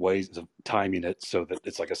different ways of timing it so that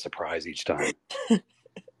it's like a surprise each time.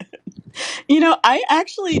 You know, I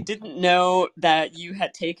actually didn't know that you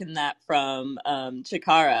had taken that from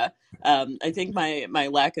Chikara. I think my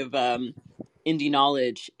lack of indie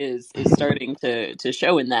knowledge is starting to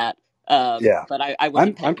show in that. Yeah, But I wasn't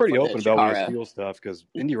I'm paying pretty for the open about when I Chikara. steal stuff because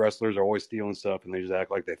indie wrestlers are always stealing stuff, and they just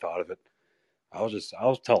act like they thought of it.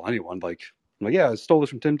 I'll tell anyone like. I'm like, yeah, I stole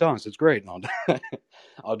this from Tim Donst. It's great. And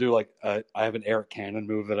I'll do like I have an Eric Cannon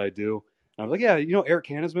move that I do. And I'm like, yeah, Eric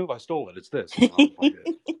Cannon's move. I stole it. It's this. Like,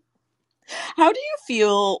 How do you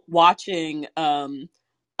feel watching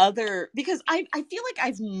other, because I feel like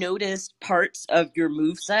I've noticed parts of your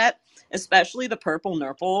moveset, especially the purple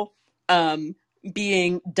nurple, um,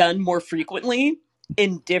 being done more frequently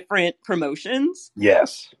in different promotions.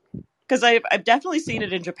 yes. because I've definitely seen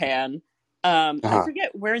it in Japan. I Uh-huh.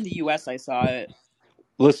 forget where in the U.S. I saw it.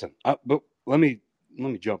 Listen, but let me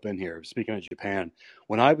jump in here. Speaking of Japan,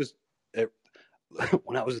 when I was at,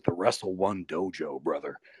 when I was at the Wrestle One dojo,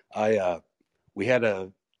 brother, I we had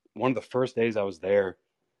a one of the first days I was there.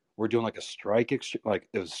 We're doing like a strike, like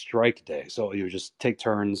it was strike day. So you just take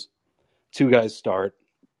turns. Two guys start.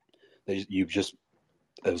 You just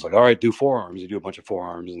it was like, all right, do forearms. You do a bunch of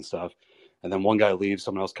forearms and stuff. And then one guy leaves,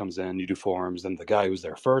 someone else comes in, you do forearms. Then the guy who was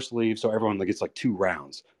there first leaves. So everyone gets like 2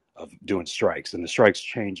 rounds of doing strikes. And the strikes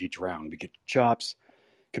change each round. We get chops,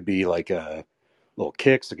 could be like little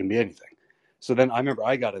kicks, it can be anything. So then I remember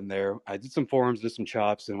I got in there, I did some forearms, did some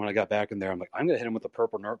chops. And when I got back in there, I'm like, I'm going to hit him with the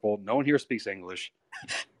purple nurple. No one here speaks English.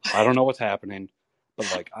 I don't know what's happening.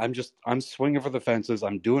 But like, I'm swinging for the fences.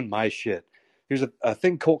 I'm doing my shit. Here's a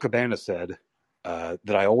thing Colt Cabana said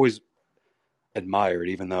that I always admired,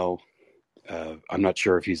 even though I'm not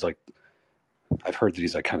sure if he's like. I've heard that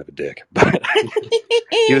he's like kind of a dick, but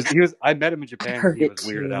he was. I met him in I Japan and heard he it was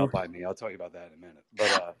weirded too. out by me. I'll tell you about that in a minute.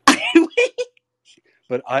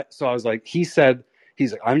 But I was like, he's like,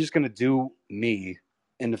 I'm just gonna do me,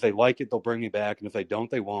 and if they like it, they'll bring me back, and if they don't,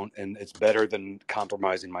 they won't, and it's better than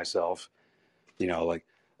compromising myself. Like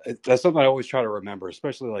that's something I always try to remember,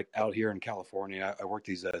 especially like out here in California. I work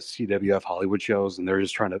these CWF Hollywood shows, and they're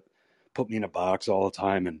just trying to put me in a box all the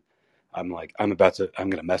time. And I'm like, I'm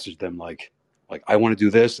going to message them like I want to do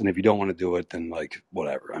this, and if you don't want to do it, then like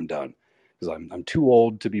whatever, I'm done because I'm too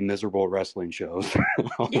old to be miserable at wrestling shows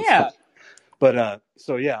all the time. Yeah. But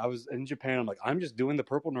so yeah, I was in Japan. I'm like, I'm just doing the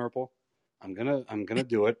purple nurple. I'm gonna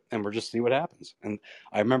do it, and we're just see what happens. And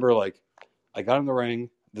I remember like I got in the ring.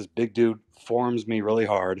 This big dude forms me really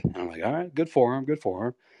hard, and I'm like, all right, good forearm, good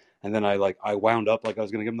forearm. And then I wound up like I was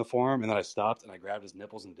gonna give him the forearm, and then I stopped and I grabbed his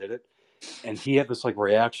nipples and did it. And he had this like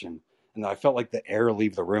reaction, and I felt like the air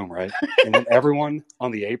leave the room, right? And then everyone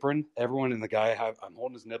on the apron, everyone and the guy I'm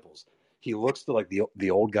holding his nipples. He looks to like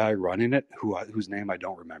the old guy running it, whose name I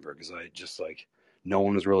don't remember because I just like no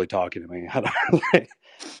one was really talking to me.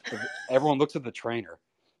 Everyone looks at the trainer,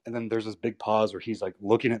 and then there's this big pause where he's like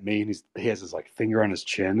looking at me, and he has his like finger on his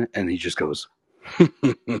chin, and he just goes,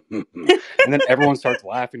 and then everyone starts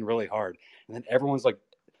laughing really hard, and then everyone's like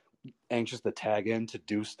anxious to tag in to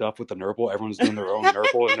do stuff with the Nurple. Everyone's doing their own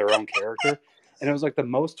Nurple and their own character. And it was like the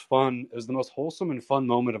most fun, it was the most wholesome and fun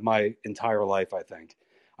moment of my entire life, I think.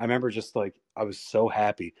 I remember just like I was so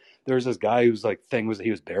happy. There was this guy whose like thing was that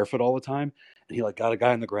he was barefoot all the time, and he like got a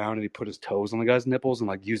guy on the ground and he put his toes on the guy's nipples and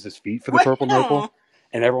like used his feet for the purple nurple, Oh,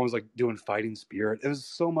 and everyone was like doing fighting spirit. It was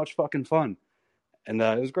so much fucking fun, and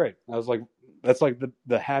it was great. I was like, that's like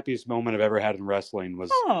the happiest moment I've ever had in wrestling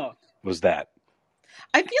oh. was that.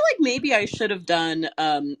 I feel like maybe I should have done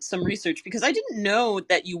some research because I didn't know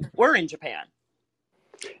that you were in Japan.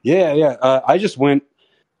 Yeah, yeah. I just went.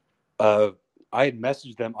 Uh, I had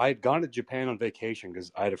messaged them. I had gone to Japan on vacation because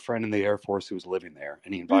I had a friend in the Air Force who was living there,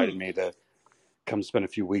 and he invited Mm. me to come spend a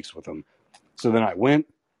few weeks with him. So then I went,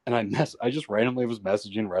 and I just randomly was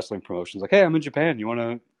messaging wrestling promotions like, "Hey, I'm in Japan. You want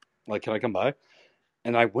to, like, can I come by?"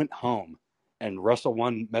 And I went home, and Wrestle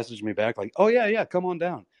One messaged me back like, "Oh yeah, yeah, come on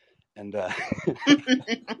down." And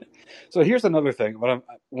so here's another thing.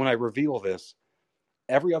 When I reveal this,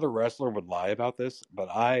 every other wrestler would lie about this, but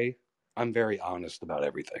I'm very honest about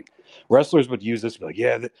everything. Wrestlers would use this, be like,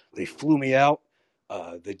 yeah, they flew me out.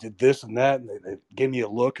 They did this and that, and they gave me a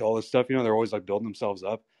look, all this stuff. They're always like building themselves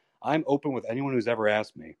up. I'm open with anyone who's ever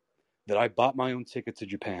asked me that I bought my own ticket to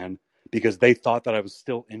Japan because they thought that I was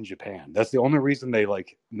still in Japan. That's the only reason they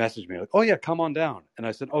like messaged me like, oh yeah, come on down. And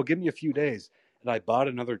I said, oh, give me a few days. And I bought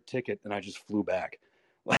another ticket and I just flew back.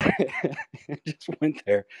 Just went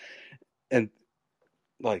there. And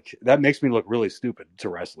like that makes me look really stupid to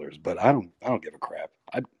wrestlers, but I don't give a crap.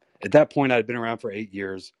 At that point I'd been around for 8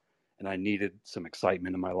 years and I needed some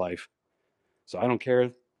excitement in my life. So I don't care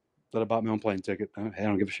that I bought my own plane ticket. I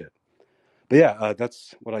don't give a shit. But yeah,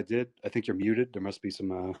 that's what I did. I think you're muted. There must be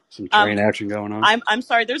some um, train action going on. I'm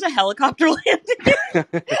sorry. There's a helicopter landing.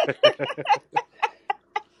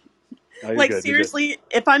 No, you're Like good. You're good. seriously,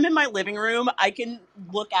 if I'm in my living room, I can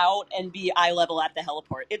look out and be eye level at the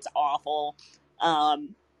heliport. It's awful.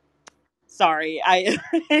 Um, sorry. I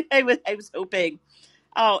was hoping.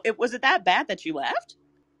 Oh, it was it that bad that you left?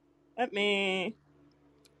 Let me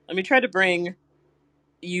let me try to bring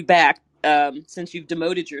you back. Since you've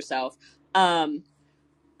demoted yourself. Um,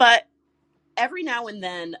 but every now and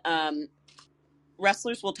then,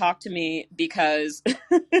 wrestlers will talk to me because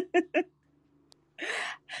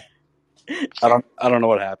I don't know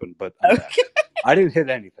what happened, but I'm back. I didn't hit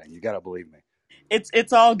anything. You got to believe me.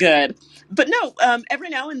 It's all good. But no, every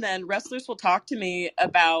now and then wrestlers will talk to me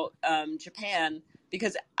about Japan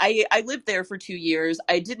because I lived there for 2 years.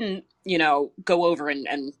 I didn't, go over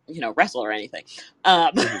and wrestle or anything.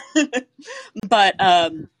 Um, Mhm. but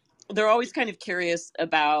they're always kind of curious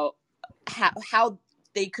about how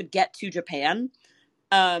they could get to Japan.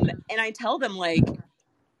 And I tell them, like,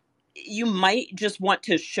 you might just want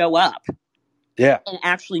to show up Yeah. and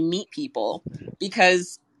actually meet people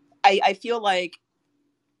because I feel like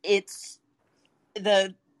it's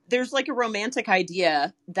there's like a romantic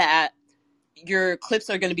idea that your clips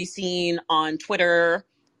are going to be seen on Twitter,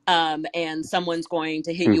 and someone's going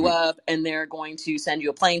to hit you Hmm. up and they're going to send you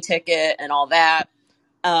a plane ticket and all that.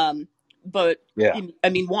 But Yeah. I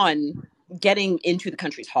mean, one, getting into the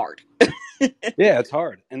country is hard. Yeah, it's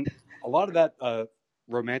hard. And a lot of that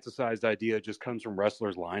romanticized idea just comes from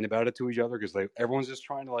wrestlers lying about it to each other because everyone's just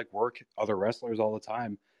trying to like work other wrestlers all the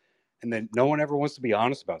time. And then no one ever wants to be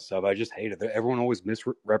honest about stuff. I just hate it. Everyone always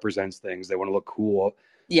misrepresents things. They want to look cool. Like,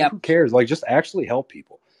 Yep. who cares? Like, just actually help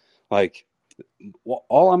people. Like, well,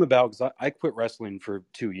 all I'm about, because I quit wrestling for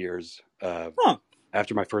 2 years Huh.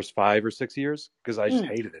 after my first 5 or 6 years because I just Mm.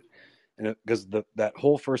 hated it. And because that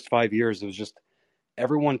whole first 5 years, it was just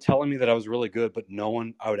everyone telling me that I was really good, but no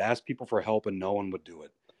one, I would ask people for help and no one would do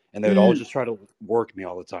it. And they would all Mm. just try to work me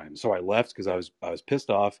all the time. So I left because I was pissed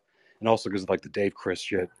off. And also because of like the Dave Chris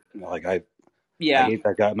shit. Like I Yeah. hate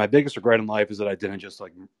that guy. My biggest regret in life is that I didn't just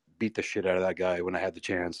like beat the shit out of that guy when I had the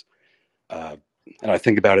chance. Uh, and I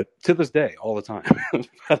think about it to this day all the time.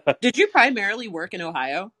 Did you primarily work in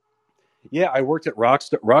Ohio? Yeah, I worked at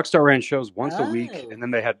Rockstar. Rockstar ran shows once a week, Oh. and then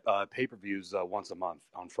they had pay-per-views once a month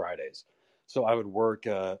on Fridays. So I would work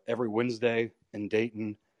every Wednesday in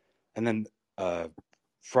Dayton, and then uh,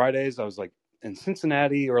 Fridays I was like in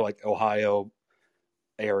Cincinnati or like Ohio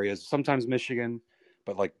areas, sometimes Michigan,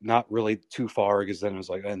 but like not really too far because then it was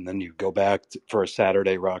like, and then you go back for a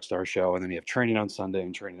Saturday Rockstar show, and then you have training on Sunday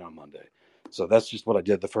and training on Monday. So that's just what I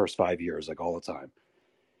did the first 5 years, like all the time.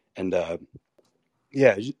 And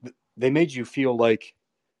yeah, they made you feel like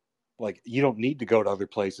you don't need to go to other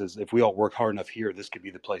places. If we all work hard enough here, this could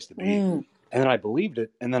be the place to be. Mm. And then I believed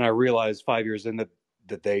it, and then I realized 5 years in that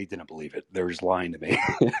they didn't believe it. They were just lying to me.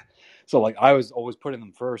 So like I was always putting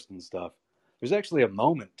them first and stuff. There's actually a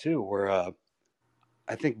moment too where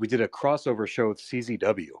I think we did a crossover show with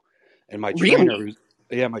CZW, and Really?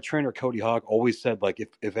 my trainer Cody Hawk always said like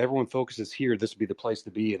if everyone focuses here, this would be the place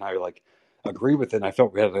to be, and I like agree with it. And I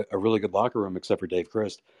felt we had a really good locker room except for Dave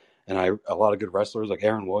Christ, and a lot of good wrestlers like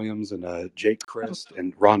Aaron Williams and Jake Christ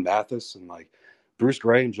and Ron Mathis and like Bruce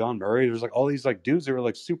Gray and John Murray. There's like all these like dudes that were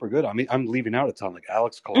like super good. I mean, I'm leaving out a ton. Like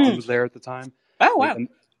Alex Colon Mm. was there at the time. Oh, Like wow.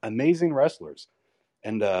 amazing wrestlers,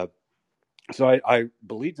 and so I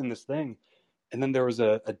believed in this thing. And then there was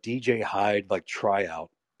a DJ Hyde like tryout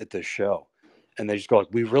at this show. And they just go like,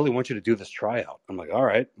 we really want you to do this tryout. I'm like, all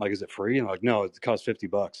right. Like, is it free? And they're like, no, it costs $50.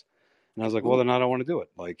 And I was like, well, Ooh, then I don't want to do it.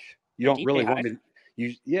 Like, you don't DJ really want Hyde.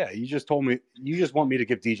 me to, you just told me, you just want me to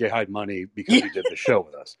give DJ Hyde money because he did the show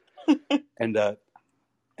with us. And,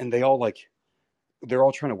 and they all like, they're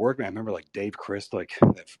all trying to work me. I remember like Dave Christ, like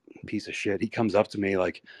that piece of shit. He comes up to me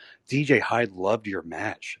like, DJ Hyde loved your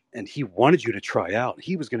match and he wanted you to try out.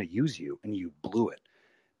 He was going to use you and you blew it.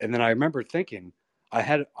 And then I remember thinking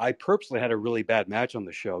I purposely had a really bad match on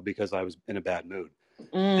the show because I was in a bad mood.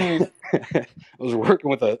 Mm. I was working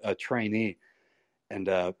with a trainee, and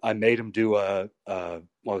I made him do what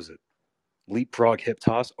was it, leapfrog hip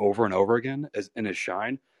toss over and over again as in his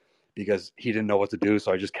shine because he didn't know what to do.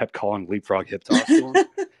 So I just kept calling leapfrog hip toss to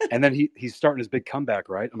him. And then he's starting his big comeback,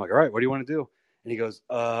 right? I'm like, all right, what do you want to do? And he goes,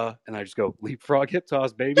 and I just go, leapfrog hip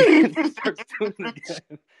toss, baby. And he starts doing it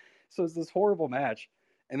again. So it's this horrible match.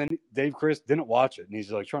 And then Dave Chris didn't watch it. And he's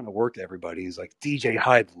like trying to work everybody. He's like, DJ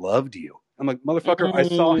Hyde loved you. I'm like, motherfucker, I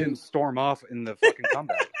saw him Mm. storm off in the fucking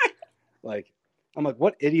comeback. Like, I'm like,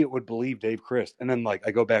 what idiot would believe Dave Chris? And then like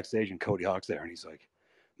I go backstage and Cody Hawk's there and he's like,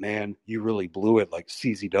 man, you really blew it. Like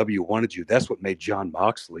CZW wanted you. That's what made John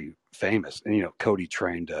Moxley famous. And Cody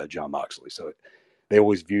trained John Moxley, so they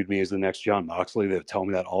always viewed me as the next John Moxley. They would tell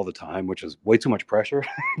me that all the time, which is way too much pressure.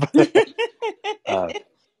 But,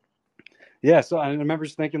 yeah, so I remember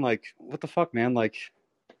just thinking, like, what the fuck, man? Like,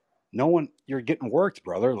 no one, you're getting worked,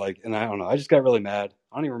 brother. Like, and I don't know. I just got really mad.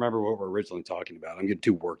 I don't even remember what we're originally talking about. I'm getting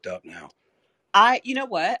too worked up now. You know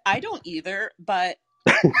what? I don't either, but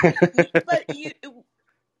you,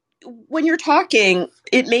 when you're talking,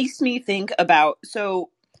 it makes me think about, so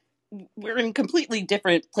we're in completely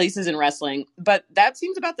different places in wrestling, but that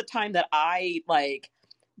seems about the time that I like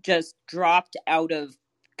just dropped out of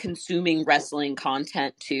consuming wrestling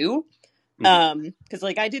content too. Hmm. Because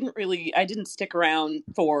like I didn't stick around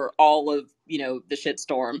for all of, you know, the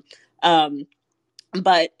shitstorm. Um,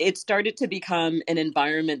 but it started to become an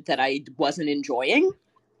environment that I wasn't enjoying.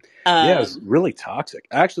 Yeah, it's Um, really toxic.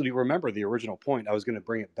 Actually, do you remember the original point? I was going to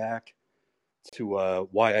bring it back to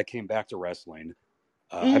why I came back to wrestling.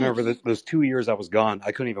 I mm, remember those 2 years I was gone.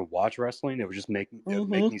 I couldn't even watch wrestling. It would make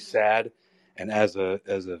hmm me sad. And as a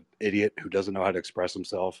idiot who doesn't know how to express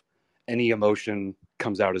himself, any emotion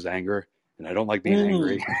comes out as anger, and I don't like being mm.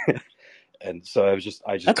 angry. And so I just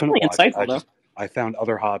That's couldn't really watch it. insightful though. I found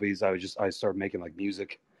other hobbies. I started making like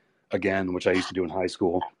music again, which I used to do in high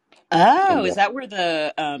school. Oh, And is that where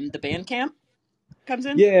the band camp comes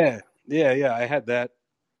in? yeah. I had that.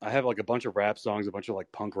 I have like a bunch of rap songs, a bunch of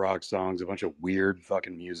like punk rock songs, a bunch of weird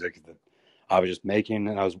fucking music that I was just making,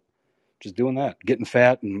 and I was just doing that, getting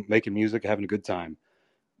fat and making music, having a good time.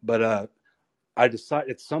 But I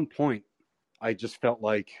decided at some point, I just felt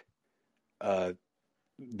like uh,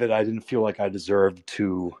 that I didn't feel like I deserved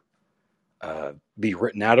to be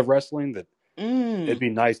written out of wrestling. That it'd Mm, be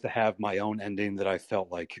nice to have my own ending that I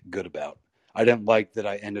felt like good about. I didn't like that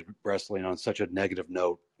I ended wrestling on such a negative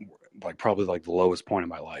note, like probably like the lowest point in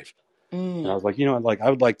my life. And I mm, was like, like I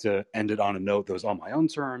would like to end it on a note that was on my own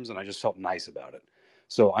terms, and I just felt nice about it.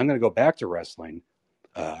 So I'm going to go back to wrestling.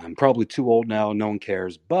 I'm probably too old now; no one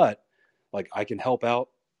cares. But like, I can help out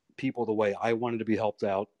people the way I wanted to be helped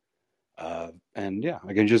out, and yeah,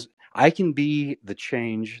 I can be the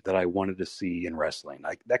change that I wanted to see in wrestling.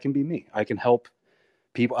 That can be me. I can help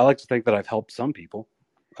people. I like to think that I've helped some people.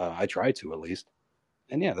 I try to at least,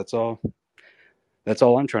 and yeah, that's all. That's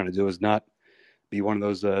all I'm trying to do is not be one of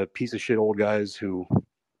those piece of shit old guys who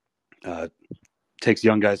uh, takes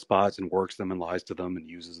young guys' spots and works them and lies to them and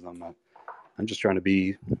uses them. I'm just trying to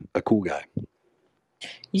be a cool guy.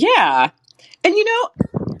 yeah. And you know,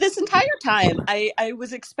 this entire time I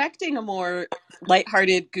was expecting a more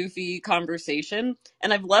lighthearted, goofy conversation,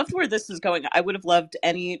 and I've loved where this is going. I would have loved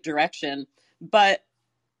any direction, but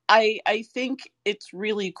I think it's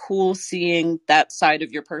really cool seeing that side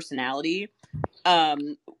of your personality,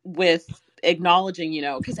 with acknowledging, you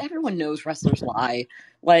know, because everyone knows wrestlers lie.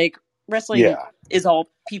 Like, wrestling Yeah. is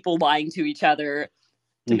all people lying to each other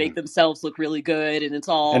to Hmm. make themselves look really good, and it's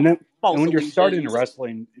And all then, and false when you're starting in illusions.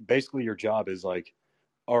 wrestling, basically your job is like,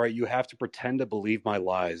 all right, you have to pretend to believe my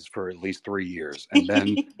lies for at least 3 years, and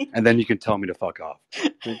then you can tell me to fuck off.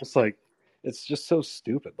 And it's just like, it's just so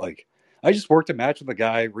stupid. Like, I just worked a match with a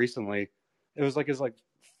guy recently. It was like his like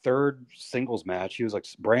third singles match. He was like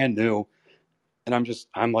brand new, and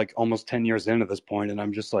I'm like almost 10 years into this point, and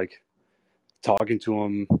I'm just like talking to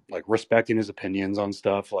him, like respecting his opinions on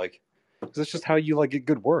stuff, like because it's just how you like get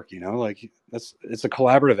good work, like it's a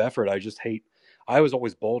collaborative effort. I just hate. I was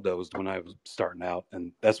always bulldozed when I was starting out,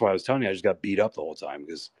 and that's why I was telling you I just got beat up the whole time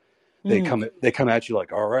because Mm. they come at you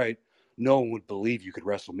like, all right, no one would believe you could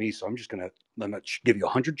wrestle me, so I'm gonna give you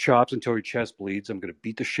 100 chops until your chest bleeds. I'm gonna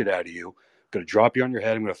beat the shit out of you. I'm gonna drop you on your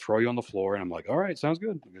head. I'm gonna throw you on the floor, and I'm like, all right, sounds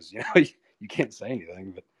good because you can't say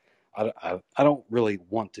anything, but I don't really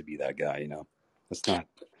want to be that guy. That's not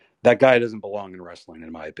that guy doesn't belong in wrestling,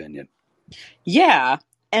 in my opinion. Yeah.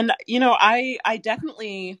 And you know, I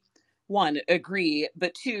definitely, one, agree,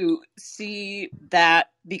 but two, see that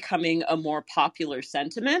becoming a more popular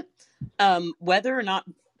sentiment. Whether or not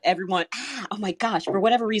everyone, oh my gosh, for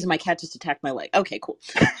whatever reason my cat just attacked my leg. Okay, cool.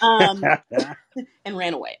 Um and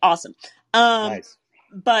ran away. Awesome. Um Nice.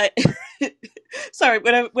 but sorry,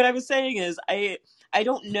 what I was saying is I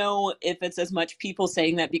don't know if it's as much people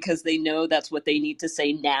saying that because they know that's what they need to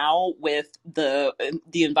say now with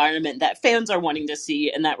the environment that fans are wanting to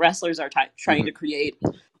see and that wrestlers are trying to Mhm. create,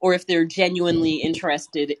 or if they're genuinely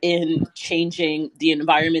interested in changing the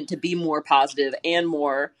environment to be more positive and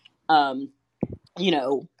more, um, you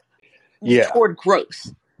know, Yeah, toward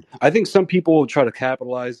growth. I think some people will try to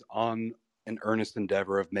capitalize on an earnest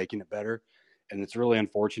endeavor of making it better, and it's really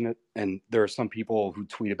unfortunate. And there are some people who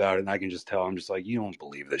tweet about it, and I can just tell I'm just like, you don't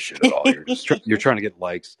believe this shit at all. You're trying to get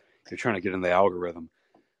likes. You're trying to get in the algorithm.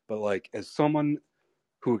 But like, as someone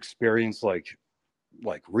who experienced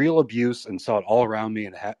like real abuse and saw it all around me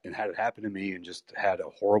and had it happen to me and just had a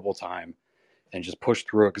horrible time and just pushed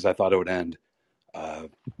through it because I thought it would end. Uh,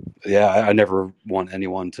 yeah, I never want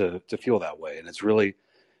anyone to feel that way, and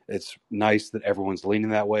it's nice that everyone's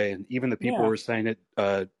leaning that way, and even the people Yeah. who are saying it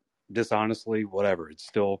dishonestly, whatever,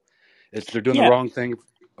 it's they're doing the Yeah. wrong thing,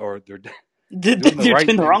 or they're doing the They're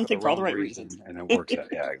right doing the thing wrong for the thing for all the wrong right reasons. reason, and it works out.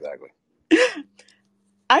 Yeah, exactly.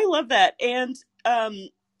 I love that. And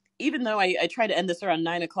even though I try to end this around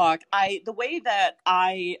 9 o'clock, the way that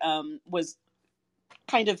I was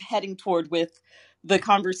kind of heading toward with the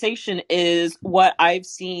conversation is what I've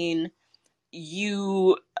seen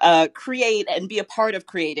you create and be a part of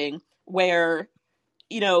creating, where,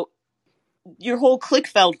 your whole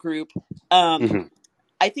Clickfeld group, Mm-hmm.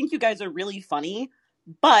 I think you guys are really funny,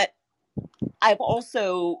 but I've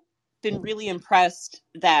also been really impressed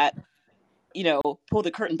that, pull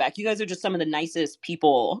the curtain back. You guys are just some of the nicest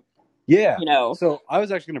people, Yeah. So I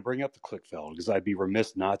was actually going to bring up the Clickfeld because I'd be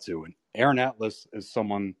remiss not to. And Aaron Atlas is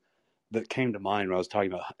someone that came to mind when I was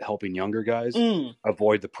talking about helping younger guys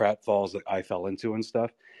avoid the pratfalls that I fell into and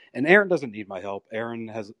stuff. And Aaron doesn't need my help. Aaron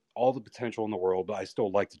has all the potential in the world, but I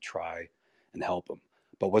still like to try and help him.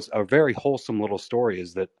 But what's a very wholesome little story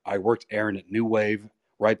is that I worked Aaron at New Wave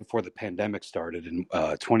right before the pandemic started in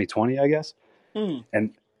 2020, I guess. Mm.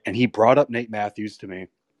 And he brought up Nate Matthews to me.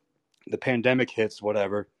 The pandemic hits,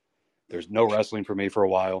 whatever. There's no wrestling for me for a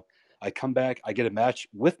while. I come back, I get a match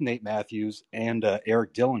with Nate Matthews and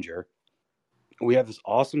Eric Dillinger. We have this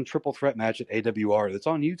awesome triple threat match at AWR that's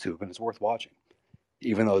on YouTube and it's worth watching.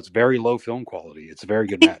 Even though it's very low film quality, it's a very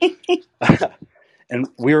good match. And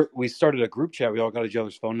we started a group chat. We all got each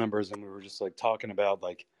other's phone numbers and we were just like talking about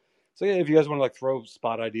like, so yeah, if you guys want to like throw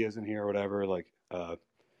spot ideas in here or whatever, like,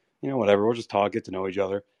 whatever, we'll just talk, get to know each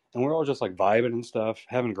other. And we're all just like vibing and stuff,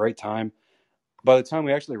 having a great time. By the time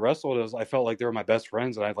we actually wrestled, I felt like they were my best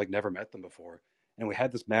friends and I'd like never met them before. And we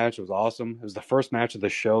had this match. It was awesome. It was the first match of the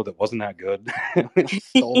show that wasn't that good. We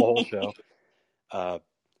stole the whole show. It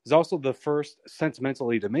was also the first,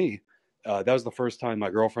 sentimentally to me, that was the first time my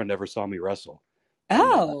girlfriend ever saw me wrestle. And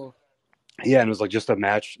Oh. yeah, and it was like just a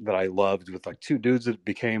match that I loved with like two dudes that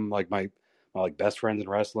became like my like best friends in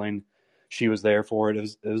wrestling. She was there for it.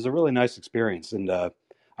 It was a really nice experience. And I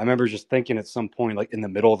remember just thinking at some point, like in the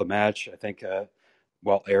middle of the match, I think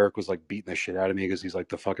while Eric was like beating the shit out of me because he's like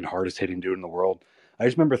the fucking hardest hitting dude in the world. I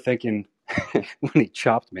just remember thinking when he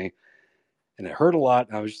chopped me, and it hurt a lot.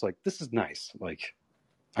 And I was just like, this is nice. Like,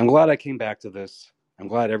 I'm glad I came back to this. I'm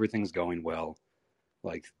glad everything's going well.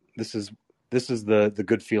 Like, this is the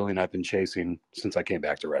good feeling I've been chasing since I came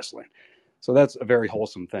back to wrestling. So that's a very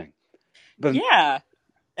wholesome thing. But Yeah.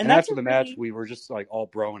 and That's after the match, we were just like all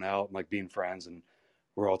broing out and like being friends, and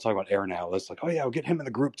we're all talking about Aaron Atlas. Like, oh yeah, we'll get him in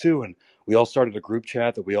the group too. And we all started a group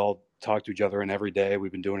chat that we all talk to each other in every day.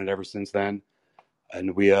 We've been doing it ever since then.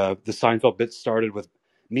 And we the Seinfeld bit started with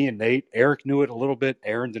me and Nate. Eric knew it a little bit.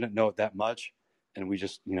 Aaron didn't know it that much, and we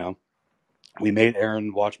just we made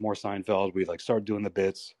Aaron watch more Seinfeld. We like started doing the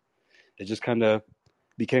bits. It just kind of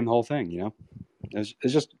became the whole thing. It's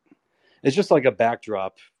just like a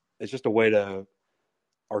backdrop. It's just a way to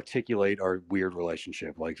articulate our weird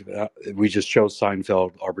relationship. Like we just chose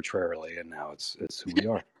Seinfeld arbitrarily, and now it's who we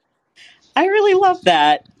are. I really love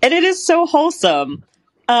that, and it is so wholesome.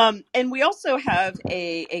 And we also have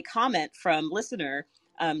a comment from listener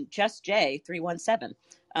Just J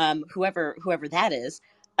 317, whoever that is.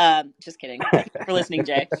 Just kidding. Thanks for listening,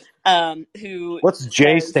 Jay. Who What's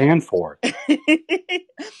J stand for?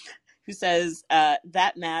 who says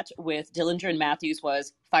that match with Dillinger and Matthews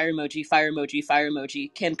was fire emoji, fire emoji, fire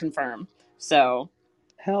emoji. Can confirm. So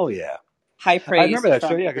hell yeah, high I praise remember that show.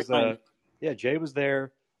 from Yeah, because everyone. Jay was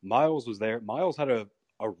there, Miles was there. Miles had a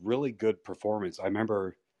really good performance. I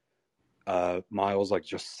remember Miles like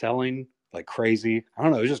just selling like crazy. I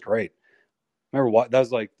don't know, it was just great. I remember what that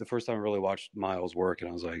was like the first time I really watched Miles work, and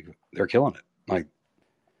I was like, they're killing it. Like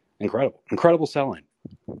incredible selling.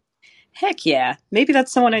 Heck yeah. Maybe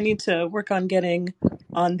that's someone I need to work on getting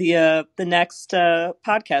on the next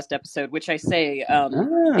podcast episode, which I say I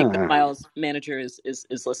think that Ah. Miles' manager is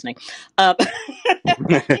listening. Oh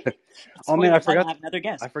man, Spoilers, I will have another I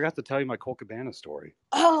guest. forgot to tell you my Colt Cabana story.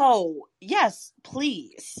 Oh, yes,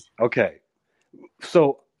 please. Okay,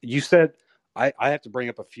 so you said I have to bring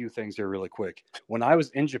up a few things here really quick. When I was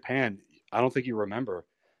in Japan, I don't think you remember,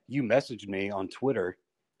 you messaged me on Twitter.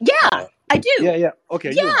 Yeah, I do. Yeah. Okay,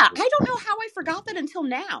 Yeah, you remember. I don't know how I forgot that until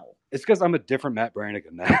now. It's because I'm a different Matt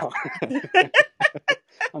Brannigan now.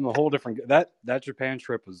 I'm a whole different. That Japan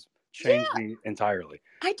trip was changed me entirely.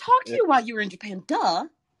 I talked to you while you were in Japan. Duh.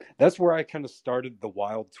 That's where I kind of started the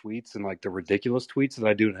wild tweets and like the ridiculous tweets that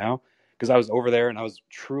I do now. Because I was over there and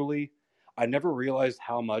I never realized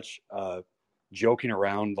how much joking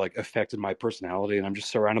around like affected my personality. And I'm just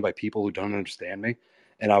surrounded by people who don't understand me.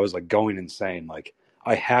 And I was like going insane. Like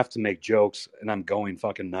I have to make jokes and I'm going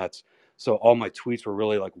fucking nuts. So all my tweets were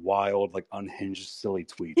really like wild, like unhinged, silly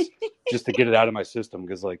tweets just to get it out of my system.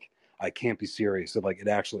 Because like I can't be serious. It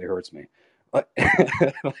actually hurts me.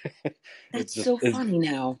 That's so funny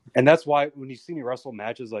now. And that's why when you see me wrestle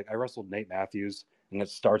matches, like I wrestled Nate Matthews, and it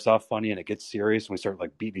starts off funny and it gets serious, and we start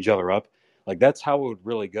like beating each other up. Like that's how it would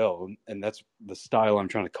really go, and that's the style I'm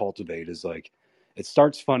trying to cultivate. Is like it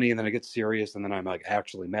starts funny and then it gets serious and then I'm like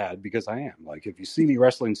actually mad because I am. Like if you see me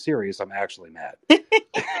wrestling serious, I'm actually mad.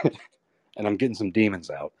 And I'm getting some demons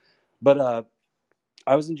out. But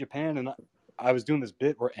I was in Japan and I was doing this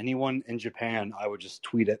bit where anyone in Japan, I would just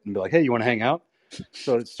tweet it and be like, "Hey, you want to hang out?"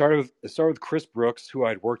 So it started with Chris Brooks, who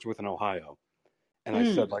I'd worked with in Ohio, and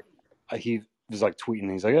I said like, he was like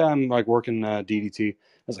tweeting, he's like, "Yeah, I'm like working DDT." I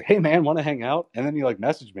was like, "Hey man, want to hang out?" And then he like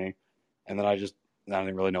messaged me, and then I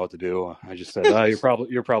didn't really know what to do. I just said,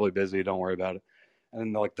 you're probably busy. Don't worry about it." And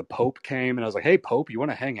then like the Pope came, and I was like, "Hey Pope, you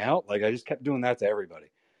want to hang out?" Like I just kept doing that to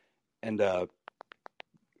everybody, and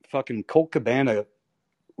fucking Colt Cabana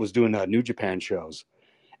was doing New Japan shows,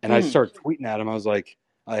 and I started tweeting at him. I was like,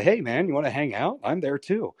 "Hey man, you want to hang out? I'm there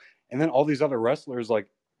too." And then all these other wrestlers like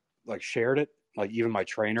shared it. Like even my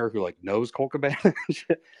trainer who like knows Colt Cabana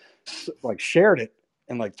like shared it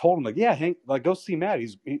and like told him like, "Yeah, go see Matt.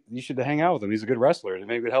 You should hang out with him. He's a good wrestler, and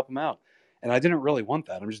maybe it would help him out." And I didn't really want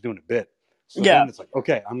that. I'm just doing a bit. So Yeah. then it's like,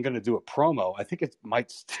 okay, I'm gonna do a promo. I think it might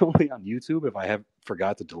still be on YouTube if I have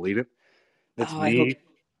forgot to delete it. That's I hope. me.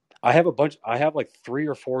 I have like 3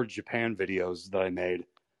 or 4 Japan videos that I made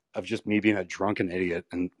of just me being a drunken idiot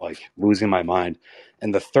and like losing my mind.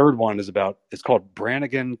 And the third one it's called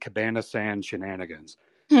Brannigan Cabana Sand Shenanigans.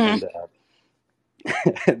 And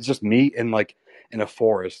it's just me in a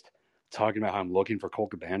forest talking about how I'm looking for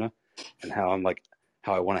Colt Cabana and how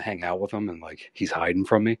I want to hang out with him and like he's hiding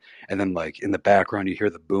from me. And then like in the background you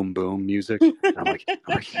hear the boom boom music. And I'm like,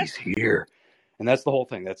 he's here. And that's the whole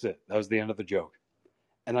thing. That's it. That was the end of the joke.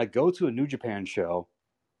 And I go to a New Japan show.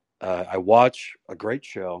 I watch a great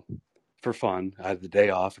show for fun. I had the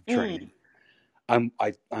day off of training. I'm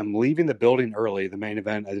leaving the building early. The main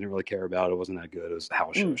event I didn't really care about. It wasn't that good. It was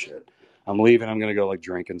house show shit. I'm leaving. I'm gonna go like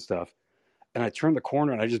drink and stuff. And I turn the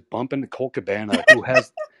corner and I just bump into Colt Cabana, who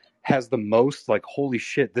has the most like holy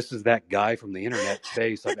shit, this is that guy from the internet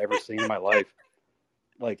face I've ever seen in my life.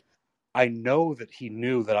 Like I know that he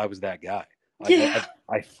knew that I was that guy. Like Yeah.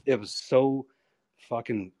 it was so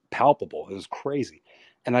fucking palpable. It was crazy.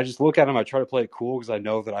 And I just look at him. I try to play it cool because I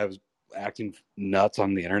know that I was acting nuts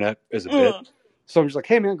on the internet as a bit. So I'm just like,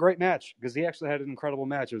 "Hey man, great match," because he actually had an incredible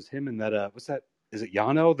match. It was him and that what's that? Is it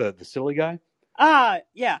Yano, the silly guy?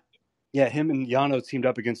 Yeah. Yeah, him and Yano teamed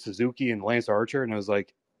up against Suzuki and Lance Archer, and it was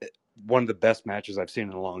like one of the best matches I've seen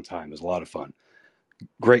in a long time. It was a lot of fun.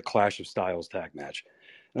 Great Clash of Styles tag match.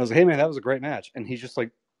 And I was like, "Hey man, that was a great match." And he's just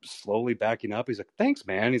like slowly backing up. He's like, "Thanks,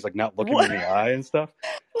 man." He's like not looking me in the eye and stuff.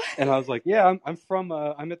 And I was like, "Yeah, I'm from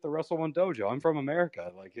I'm at the Wrestle One Dojo. I'm from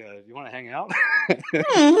America. Like, you want to hang out?"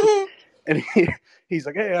 And he's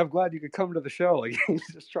like, "Hey, I'm glad you could come to the show." Like he's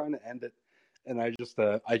just trying to end it. And I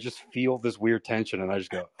just feel this weird tension, and I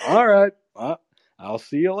just go, "All right, I'll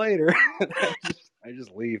see you later." I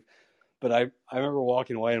just leave. But I remember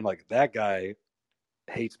walking away, and I'm like, that guy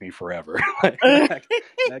hates me forever. Like,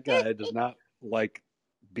 that guy does not like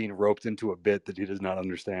being roped into a bit that he does not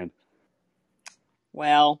understand.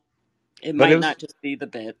 Well, it But might not just be the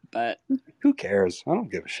bit, but who cares? I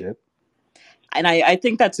don't give a shit. and I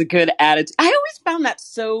think that's a good attitude. I always found that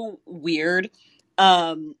so weird.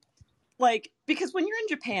 Like because when you're in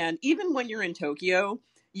Japan, even when you're in Tokyo,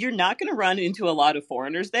 you're not going to run into a lot of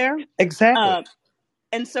foreigners there. Exactly. Um,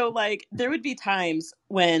 and so like there would be times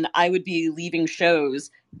when I would be leaving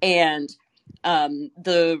shows and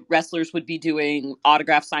the wrestlers would be doing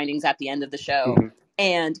autograph signings at the end of the show,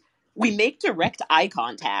 and we make direct eye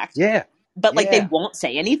contact. Yeah. But like they Yeah. won't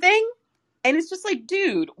say anything. And it's just like,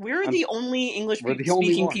 dude, we're the only English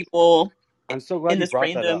speaking people I'm so glad in you this brought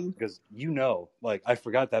that up random. because like I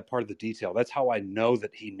forgot that part of the detail. That's how I know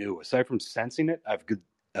that he knew. Aside from sensing it, I have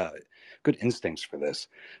good instincts for this.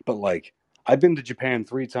 But like I've been to Japan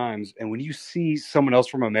 3 times, and when you see someone else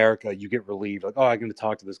from America, you get relieved. Like, oh, I'm going to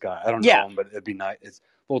talk to this guy. I don't know him, but it'd be nice. It's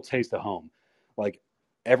a little taste of home. Like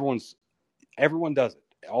everyone does it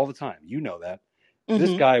all the time. You know that.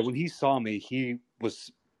 This guy, when he saw me, he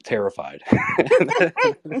was terrified.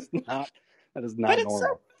 That is not But it's so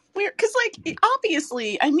normal. weird because, like,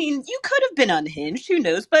 obviously, I mean, you could have been unhinged. Who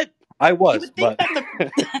knows? But I you was, would think but that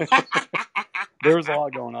the. there was a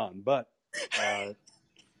lot going on. But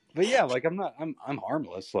yeah, like I'm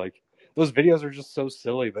harmless. Like those videos are just so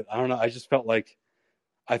silly. But I don't know. I just felt like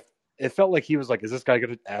it felt like he was like, is this guy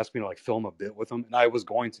going to ask me to like film a bit with him? And I was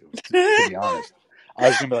going to be honest. I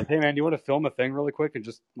was going to be like, hey man, do you want to film a thing really quick and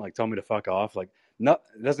just like tell me to fuck off? Like, no,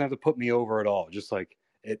 it doesn't have to put me over at all. Just like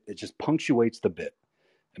it just punctuates the bit.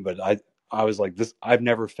 But I was like this. I've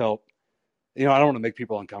never felt. I don't want to make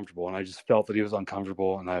people uncomfortable, and I just felt that he was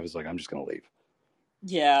uncomfortable, and I was like, I'm just going to leave.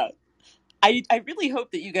 Yeah, I really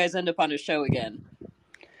hope that you guys end up on a show again.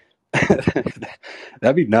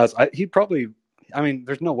 That'd be nuts. I mean,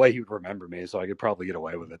 there's no way he would remember me, so I could probably get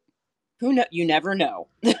away with it. Who know? You never know.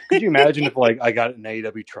 Could you imagine if like I got an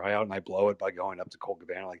AEW tryout and I blow it by going up to Colt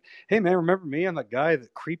Cabana like, "Hey man, remember me? I'm that guy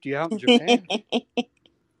that creeped you out in Japan.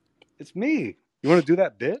 It's me. You want to do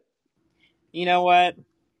that bit?" You know what?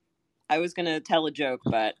 I was gonna tell a joke,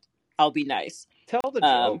 but I'll be nice. Tell the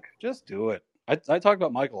joke. Just do it. I talked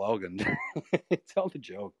about Michael Elgin. Tell the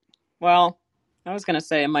joke. Well, I was gonna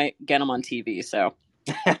say I might get him on TV. So.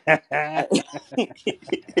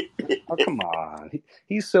 Oh come on,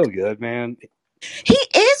 he's so good, man. He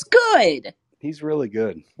is good. He's really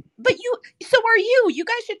good. But so are you. You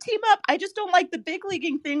guys should team up. I just don't like the big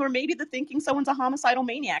leaguing thing, or maybe the thinking someone's a homicidal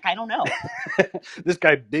maniac. I don't know. This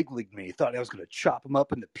guy big leagued me. He thought I was going to chop him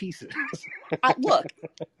up into pieces. Look,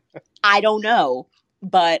 I don't know,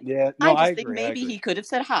 but yeah, no, I just think maybe he could have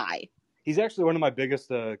said hi. He's actually one of my biggest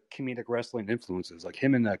comedic wrestling influences. Like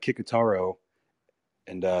him and Kikutaro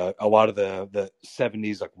and a lot of the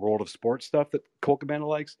 70s like World of Sport stuff that Colt Cabana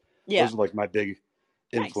likes. Yeah. Those are like my big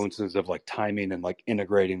influences of like timing and like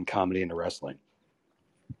integrating comedy into wrestling.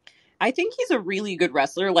 I think he's a really good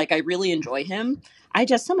wrestler. Like I really enjoy him.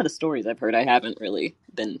 Some of the stories I've heard I haven't really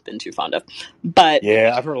been too fond of. But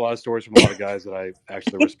yeah, I've heard a lot of stories from a lot of guys that I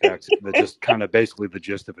actually respect that just kind of basically the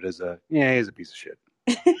gist of it is he's a piece of shit.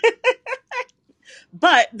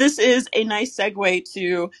 But this is a nice segue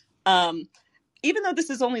to even though this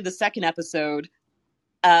is only the second episode,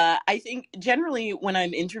 I think generally when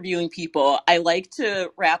I'm interviewing people, I like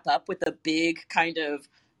to wrap up with a big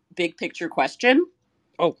picture question.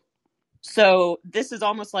 Oh. So this is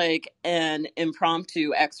almost like an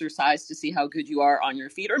impromptu exercise to see how good you are on your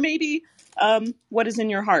feet, or maybe what is in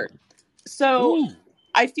your heart. So Ooh.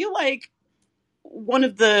 I feel like one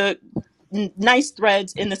of the nice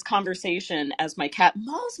threads in this conversation, as my cat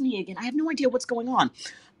mauls me again, I have no idea what's going on,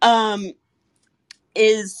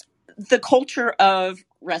 is the culture of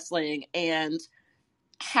wrestling and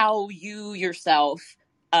how you yourself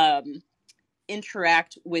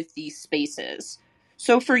interact with these spaces.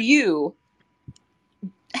 So for you,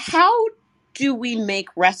 how do we make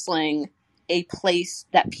wrestling a place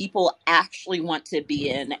that people actually want to be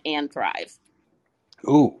in and thrive?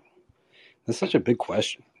 Ooh, that's such a big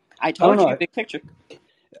question. I told you, big picture.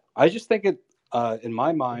 I just think it, in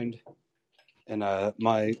my mind, and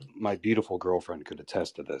my beautiful girlfriend could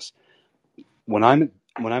attest to this. When I'm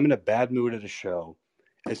in a bad mood at a show,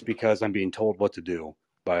 it's because I'm being told what to do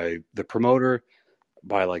by the promoter,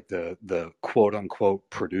 by like the quote unquote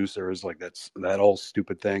producers, like that whole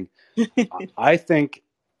stupid thing. I think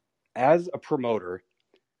as a promoter,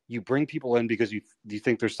 you bring people in because you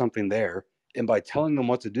think there's something there, and by telling them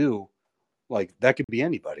what to do, like that could be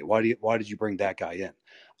anybody. Why did you bring that guy in?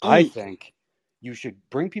 I think you should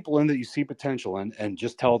bring people in that you see potential in, and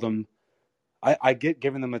just tell them. I get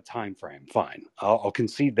giving them a time frame. Fine, I'll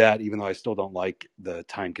concede that, even though I still don't like the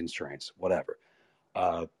time constraints. Whatever.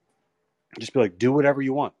 Just be like, do whatever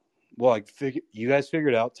you want. Well, like you guys figure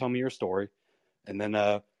it out. Tell me your story, and then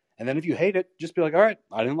if you hate it, just be like, all right,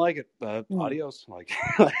 I didn't like it. Adios. Like,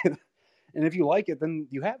 and if you like it, then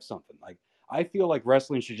you have something. Like, I feel like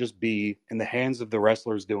wrestling should just be in the hands of the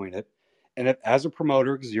wrestlers doing it. And if, as a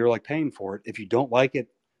promoter, because you're like paying for it, if you don't like it,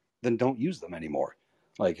 then don't use them anymore.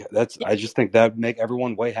 Like I just think that would make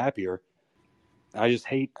everyone way happier. I just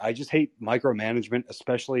hate micromanagement,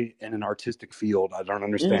 especially in an artistic field. I don't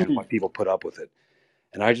understand why people put up with it.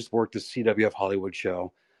 And I just worked this CWF Hollywood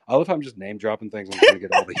show. I love how I'm just name dropping things. I'm going to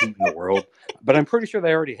get all the heat in the world. But I'm pretty sure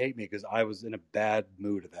they already hate me because I was in a bad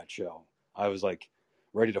mood at that show. I was like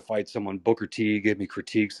ready to fight someone. Booker T gave me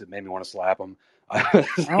critiques that made me want to slap him.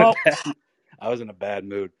 I was in a bad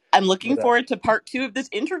mood. I'm looking forward to part 2 of this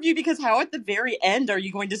interview, because how at the very end are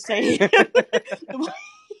you going to say...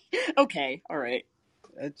 Okay, all right.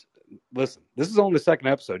 Listen, this is only the second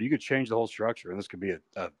episode. You could change the whole structure, and this could be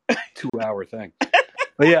a 2-hour thing.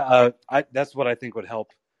 But yeah, that's what I think would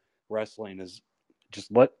help wrestling, is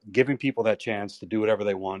just giving people that chance to do whatever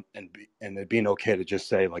they want, and it being okay to just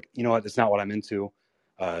say, like, you know what, it's not what I'm into.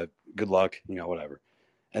 Good luck, whatever,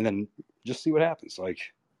 and then just see what happens. Like,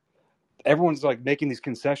 everyone's like making these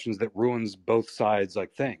concessions that ruins both sides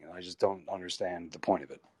like thing, and I just don't understand the point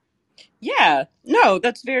of it. Yeah, no,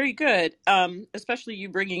 that's very good. Especially you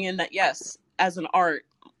bringing in that, yes, as an art,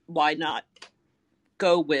 why not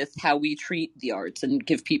go with how we treat the arts and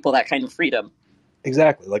give people that kind of freedom?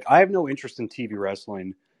 Exactly. Like, I have no interest in TV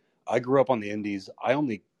wrestling. I grew up on the indies. I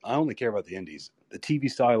only care about the indies. The TV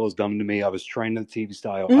style is dumb to me. I was trained in the TV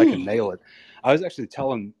style. I can nail it. I was actually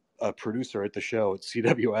telling a producer at the show at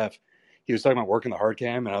CWF, he was talking about working the hard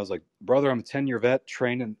cam, and I was like, brother, I'm a 10-year vet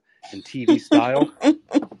trained in TV style.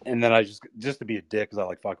 And then I just to be a dick, because I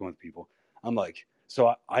like fucking with people, I'm like,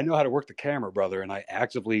 so I know how to work the camera, brother, and I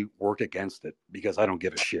actively work against it because I don't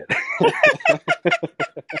give a shit.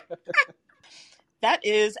 That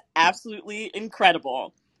is absolutely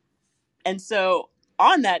incredible. And so,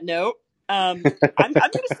 on that note, I'm going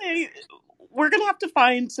to say we're going to have to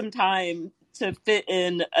find some time to fit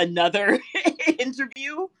in another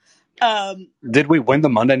interview. Did we win the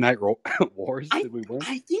Monday Night Wars? Did we win?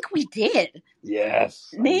 I think we did.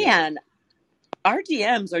 Yes. Man, our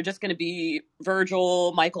DMs are just going to be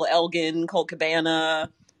Virgil, Michael Elgin, Colt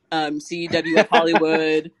Cabana, CWF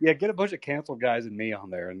Hollywood. Yeah, get a bunch of canceled guys and me on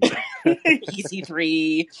there. And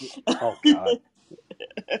EC3. Oh, God.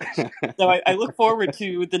 So I look forward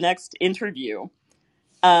to the next interview.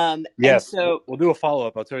 Yes, and so we'll do a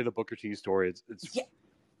follow-up. I'll tell you the Booker T story. It's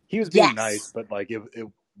he was being nice, but like it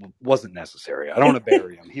wasn't necessary. I don't want to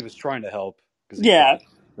bury him. He was trying to help because he thought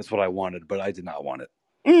that's what I wanted, but I did not want it.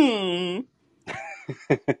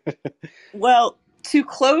 Well, to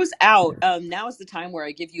close out, now is the time where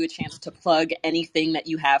I give you a chance to plug anything that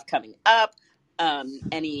you have coming up,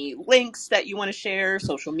 any links that you want to share,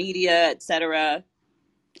 social media, etc.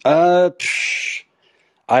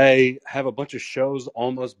 I have a bunch of shows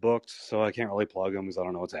almost booked, so I can't really plug them because I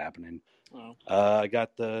don't know what's happening. Oh. I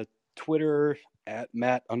got the Twitter at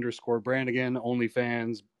Matt_Brannigan,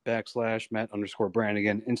 OnlyFans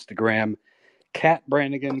 /Matt_Brannigan, Instagram Cat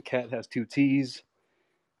Brannigan. Cat has 2 T's.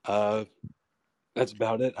 That's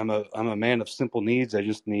about it. I'm a man of simple needs. I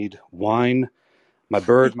just need wine, my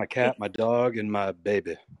bird, my cat, my dog, and my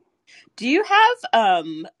baby. Do you have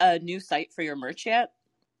a new site for your merch yet?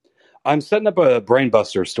 I'm setting up a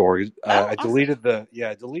Brainbuster store. I awesome. deleted the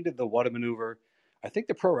What a Maneuver. I think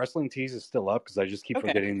the Pro Wrestling Tees is still up because I just keep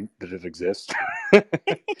forgetting that it exists.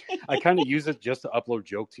 I kind of use it just to upload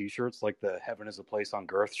joke T-shirts, like the "Heaven is a Place on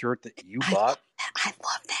Girth" shirt that you bought. I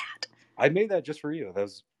love that. I made that just for you. That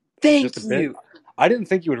was Thank just a you. bit. I didn't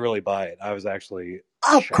think you would really buy it. I was actually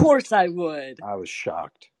Of shocked. course I would. I was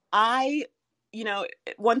shocked.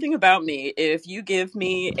 One thing about me, if you give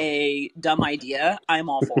me a dumb idea, I'm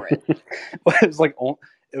all for it.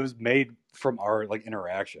 It was made from our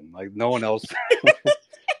interaction. Like no one else.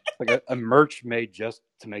 Like a merch made just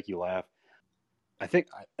to make you laugh. I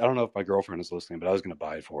don't know if my girlfriend is listening, but I was going to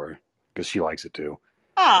buy it for her because she likes it too.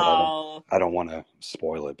 Oh, I don't want to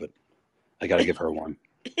spoil it, but I got to give her one.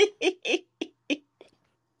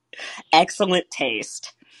 Excellent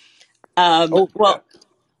taste.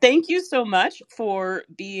 Thank you so much for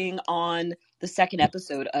being on the second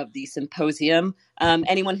episode of the Symposium.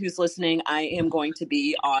 Anyone who's listening, I am going to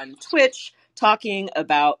be on Twitch talking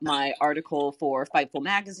about my article for Fightful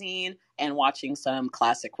Magazine and watching some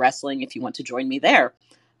classic wrestling if you want to join me there.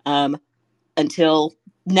 Until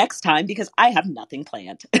next time, because I have nothing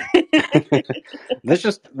planned. Let's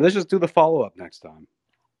just do the follow-up next time.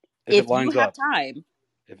 If you have time.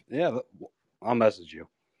 I'll message you.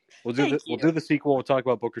 We'll do the sequel. We'll talk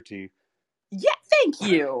about Booker T. Yeah, thank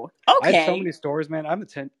you. Okay. I have so many stories, man. I'm a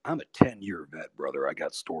 10-year vet, brother. I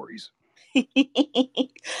got stories.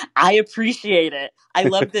 I appreciate it. I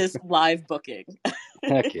love this live booking.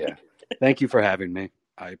 Heck yeah. Thank you for having me.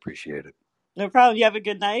 I appreciate it. No problem. You have a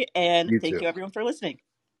good night, and You thank too. you everyone for listening.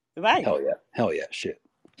 Goodbye. Hell yeah. Shit.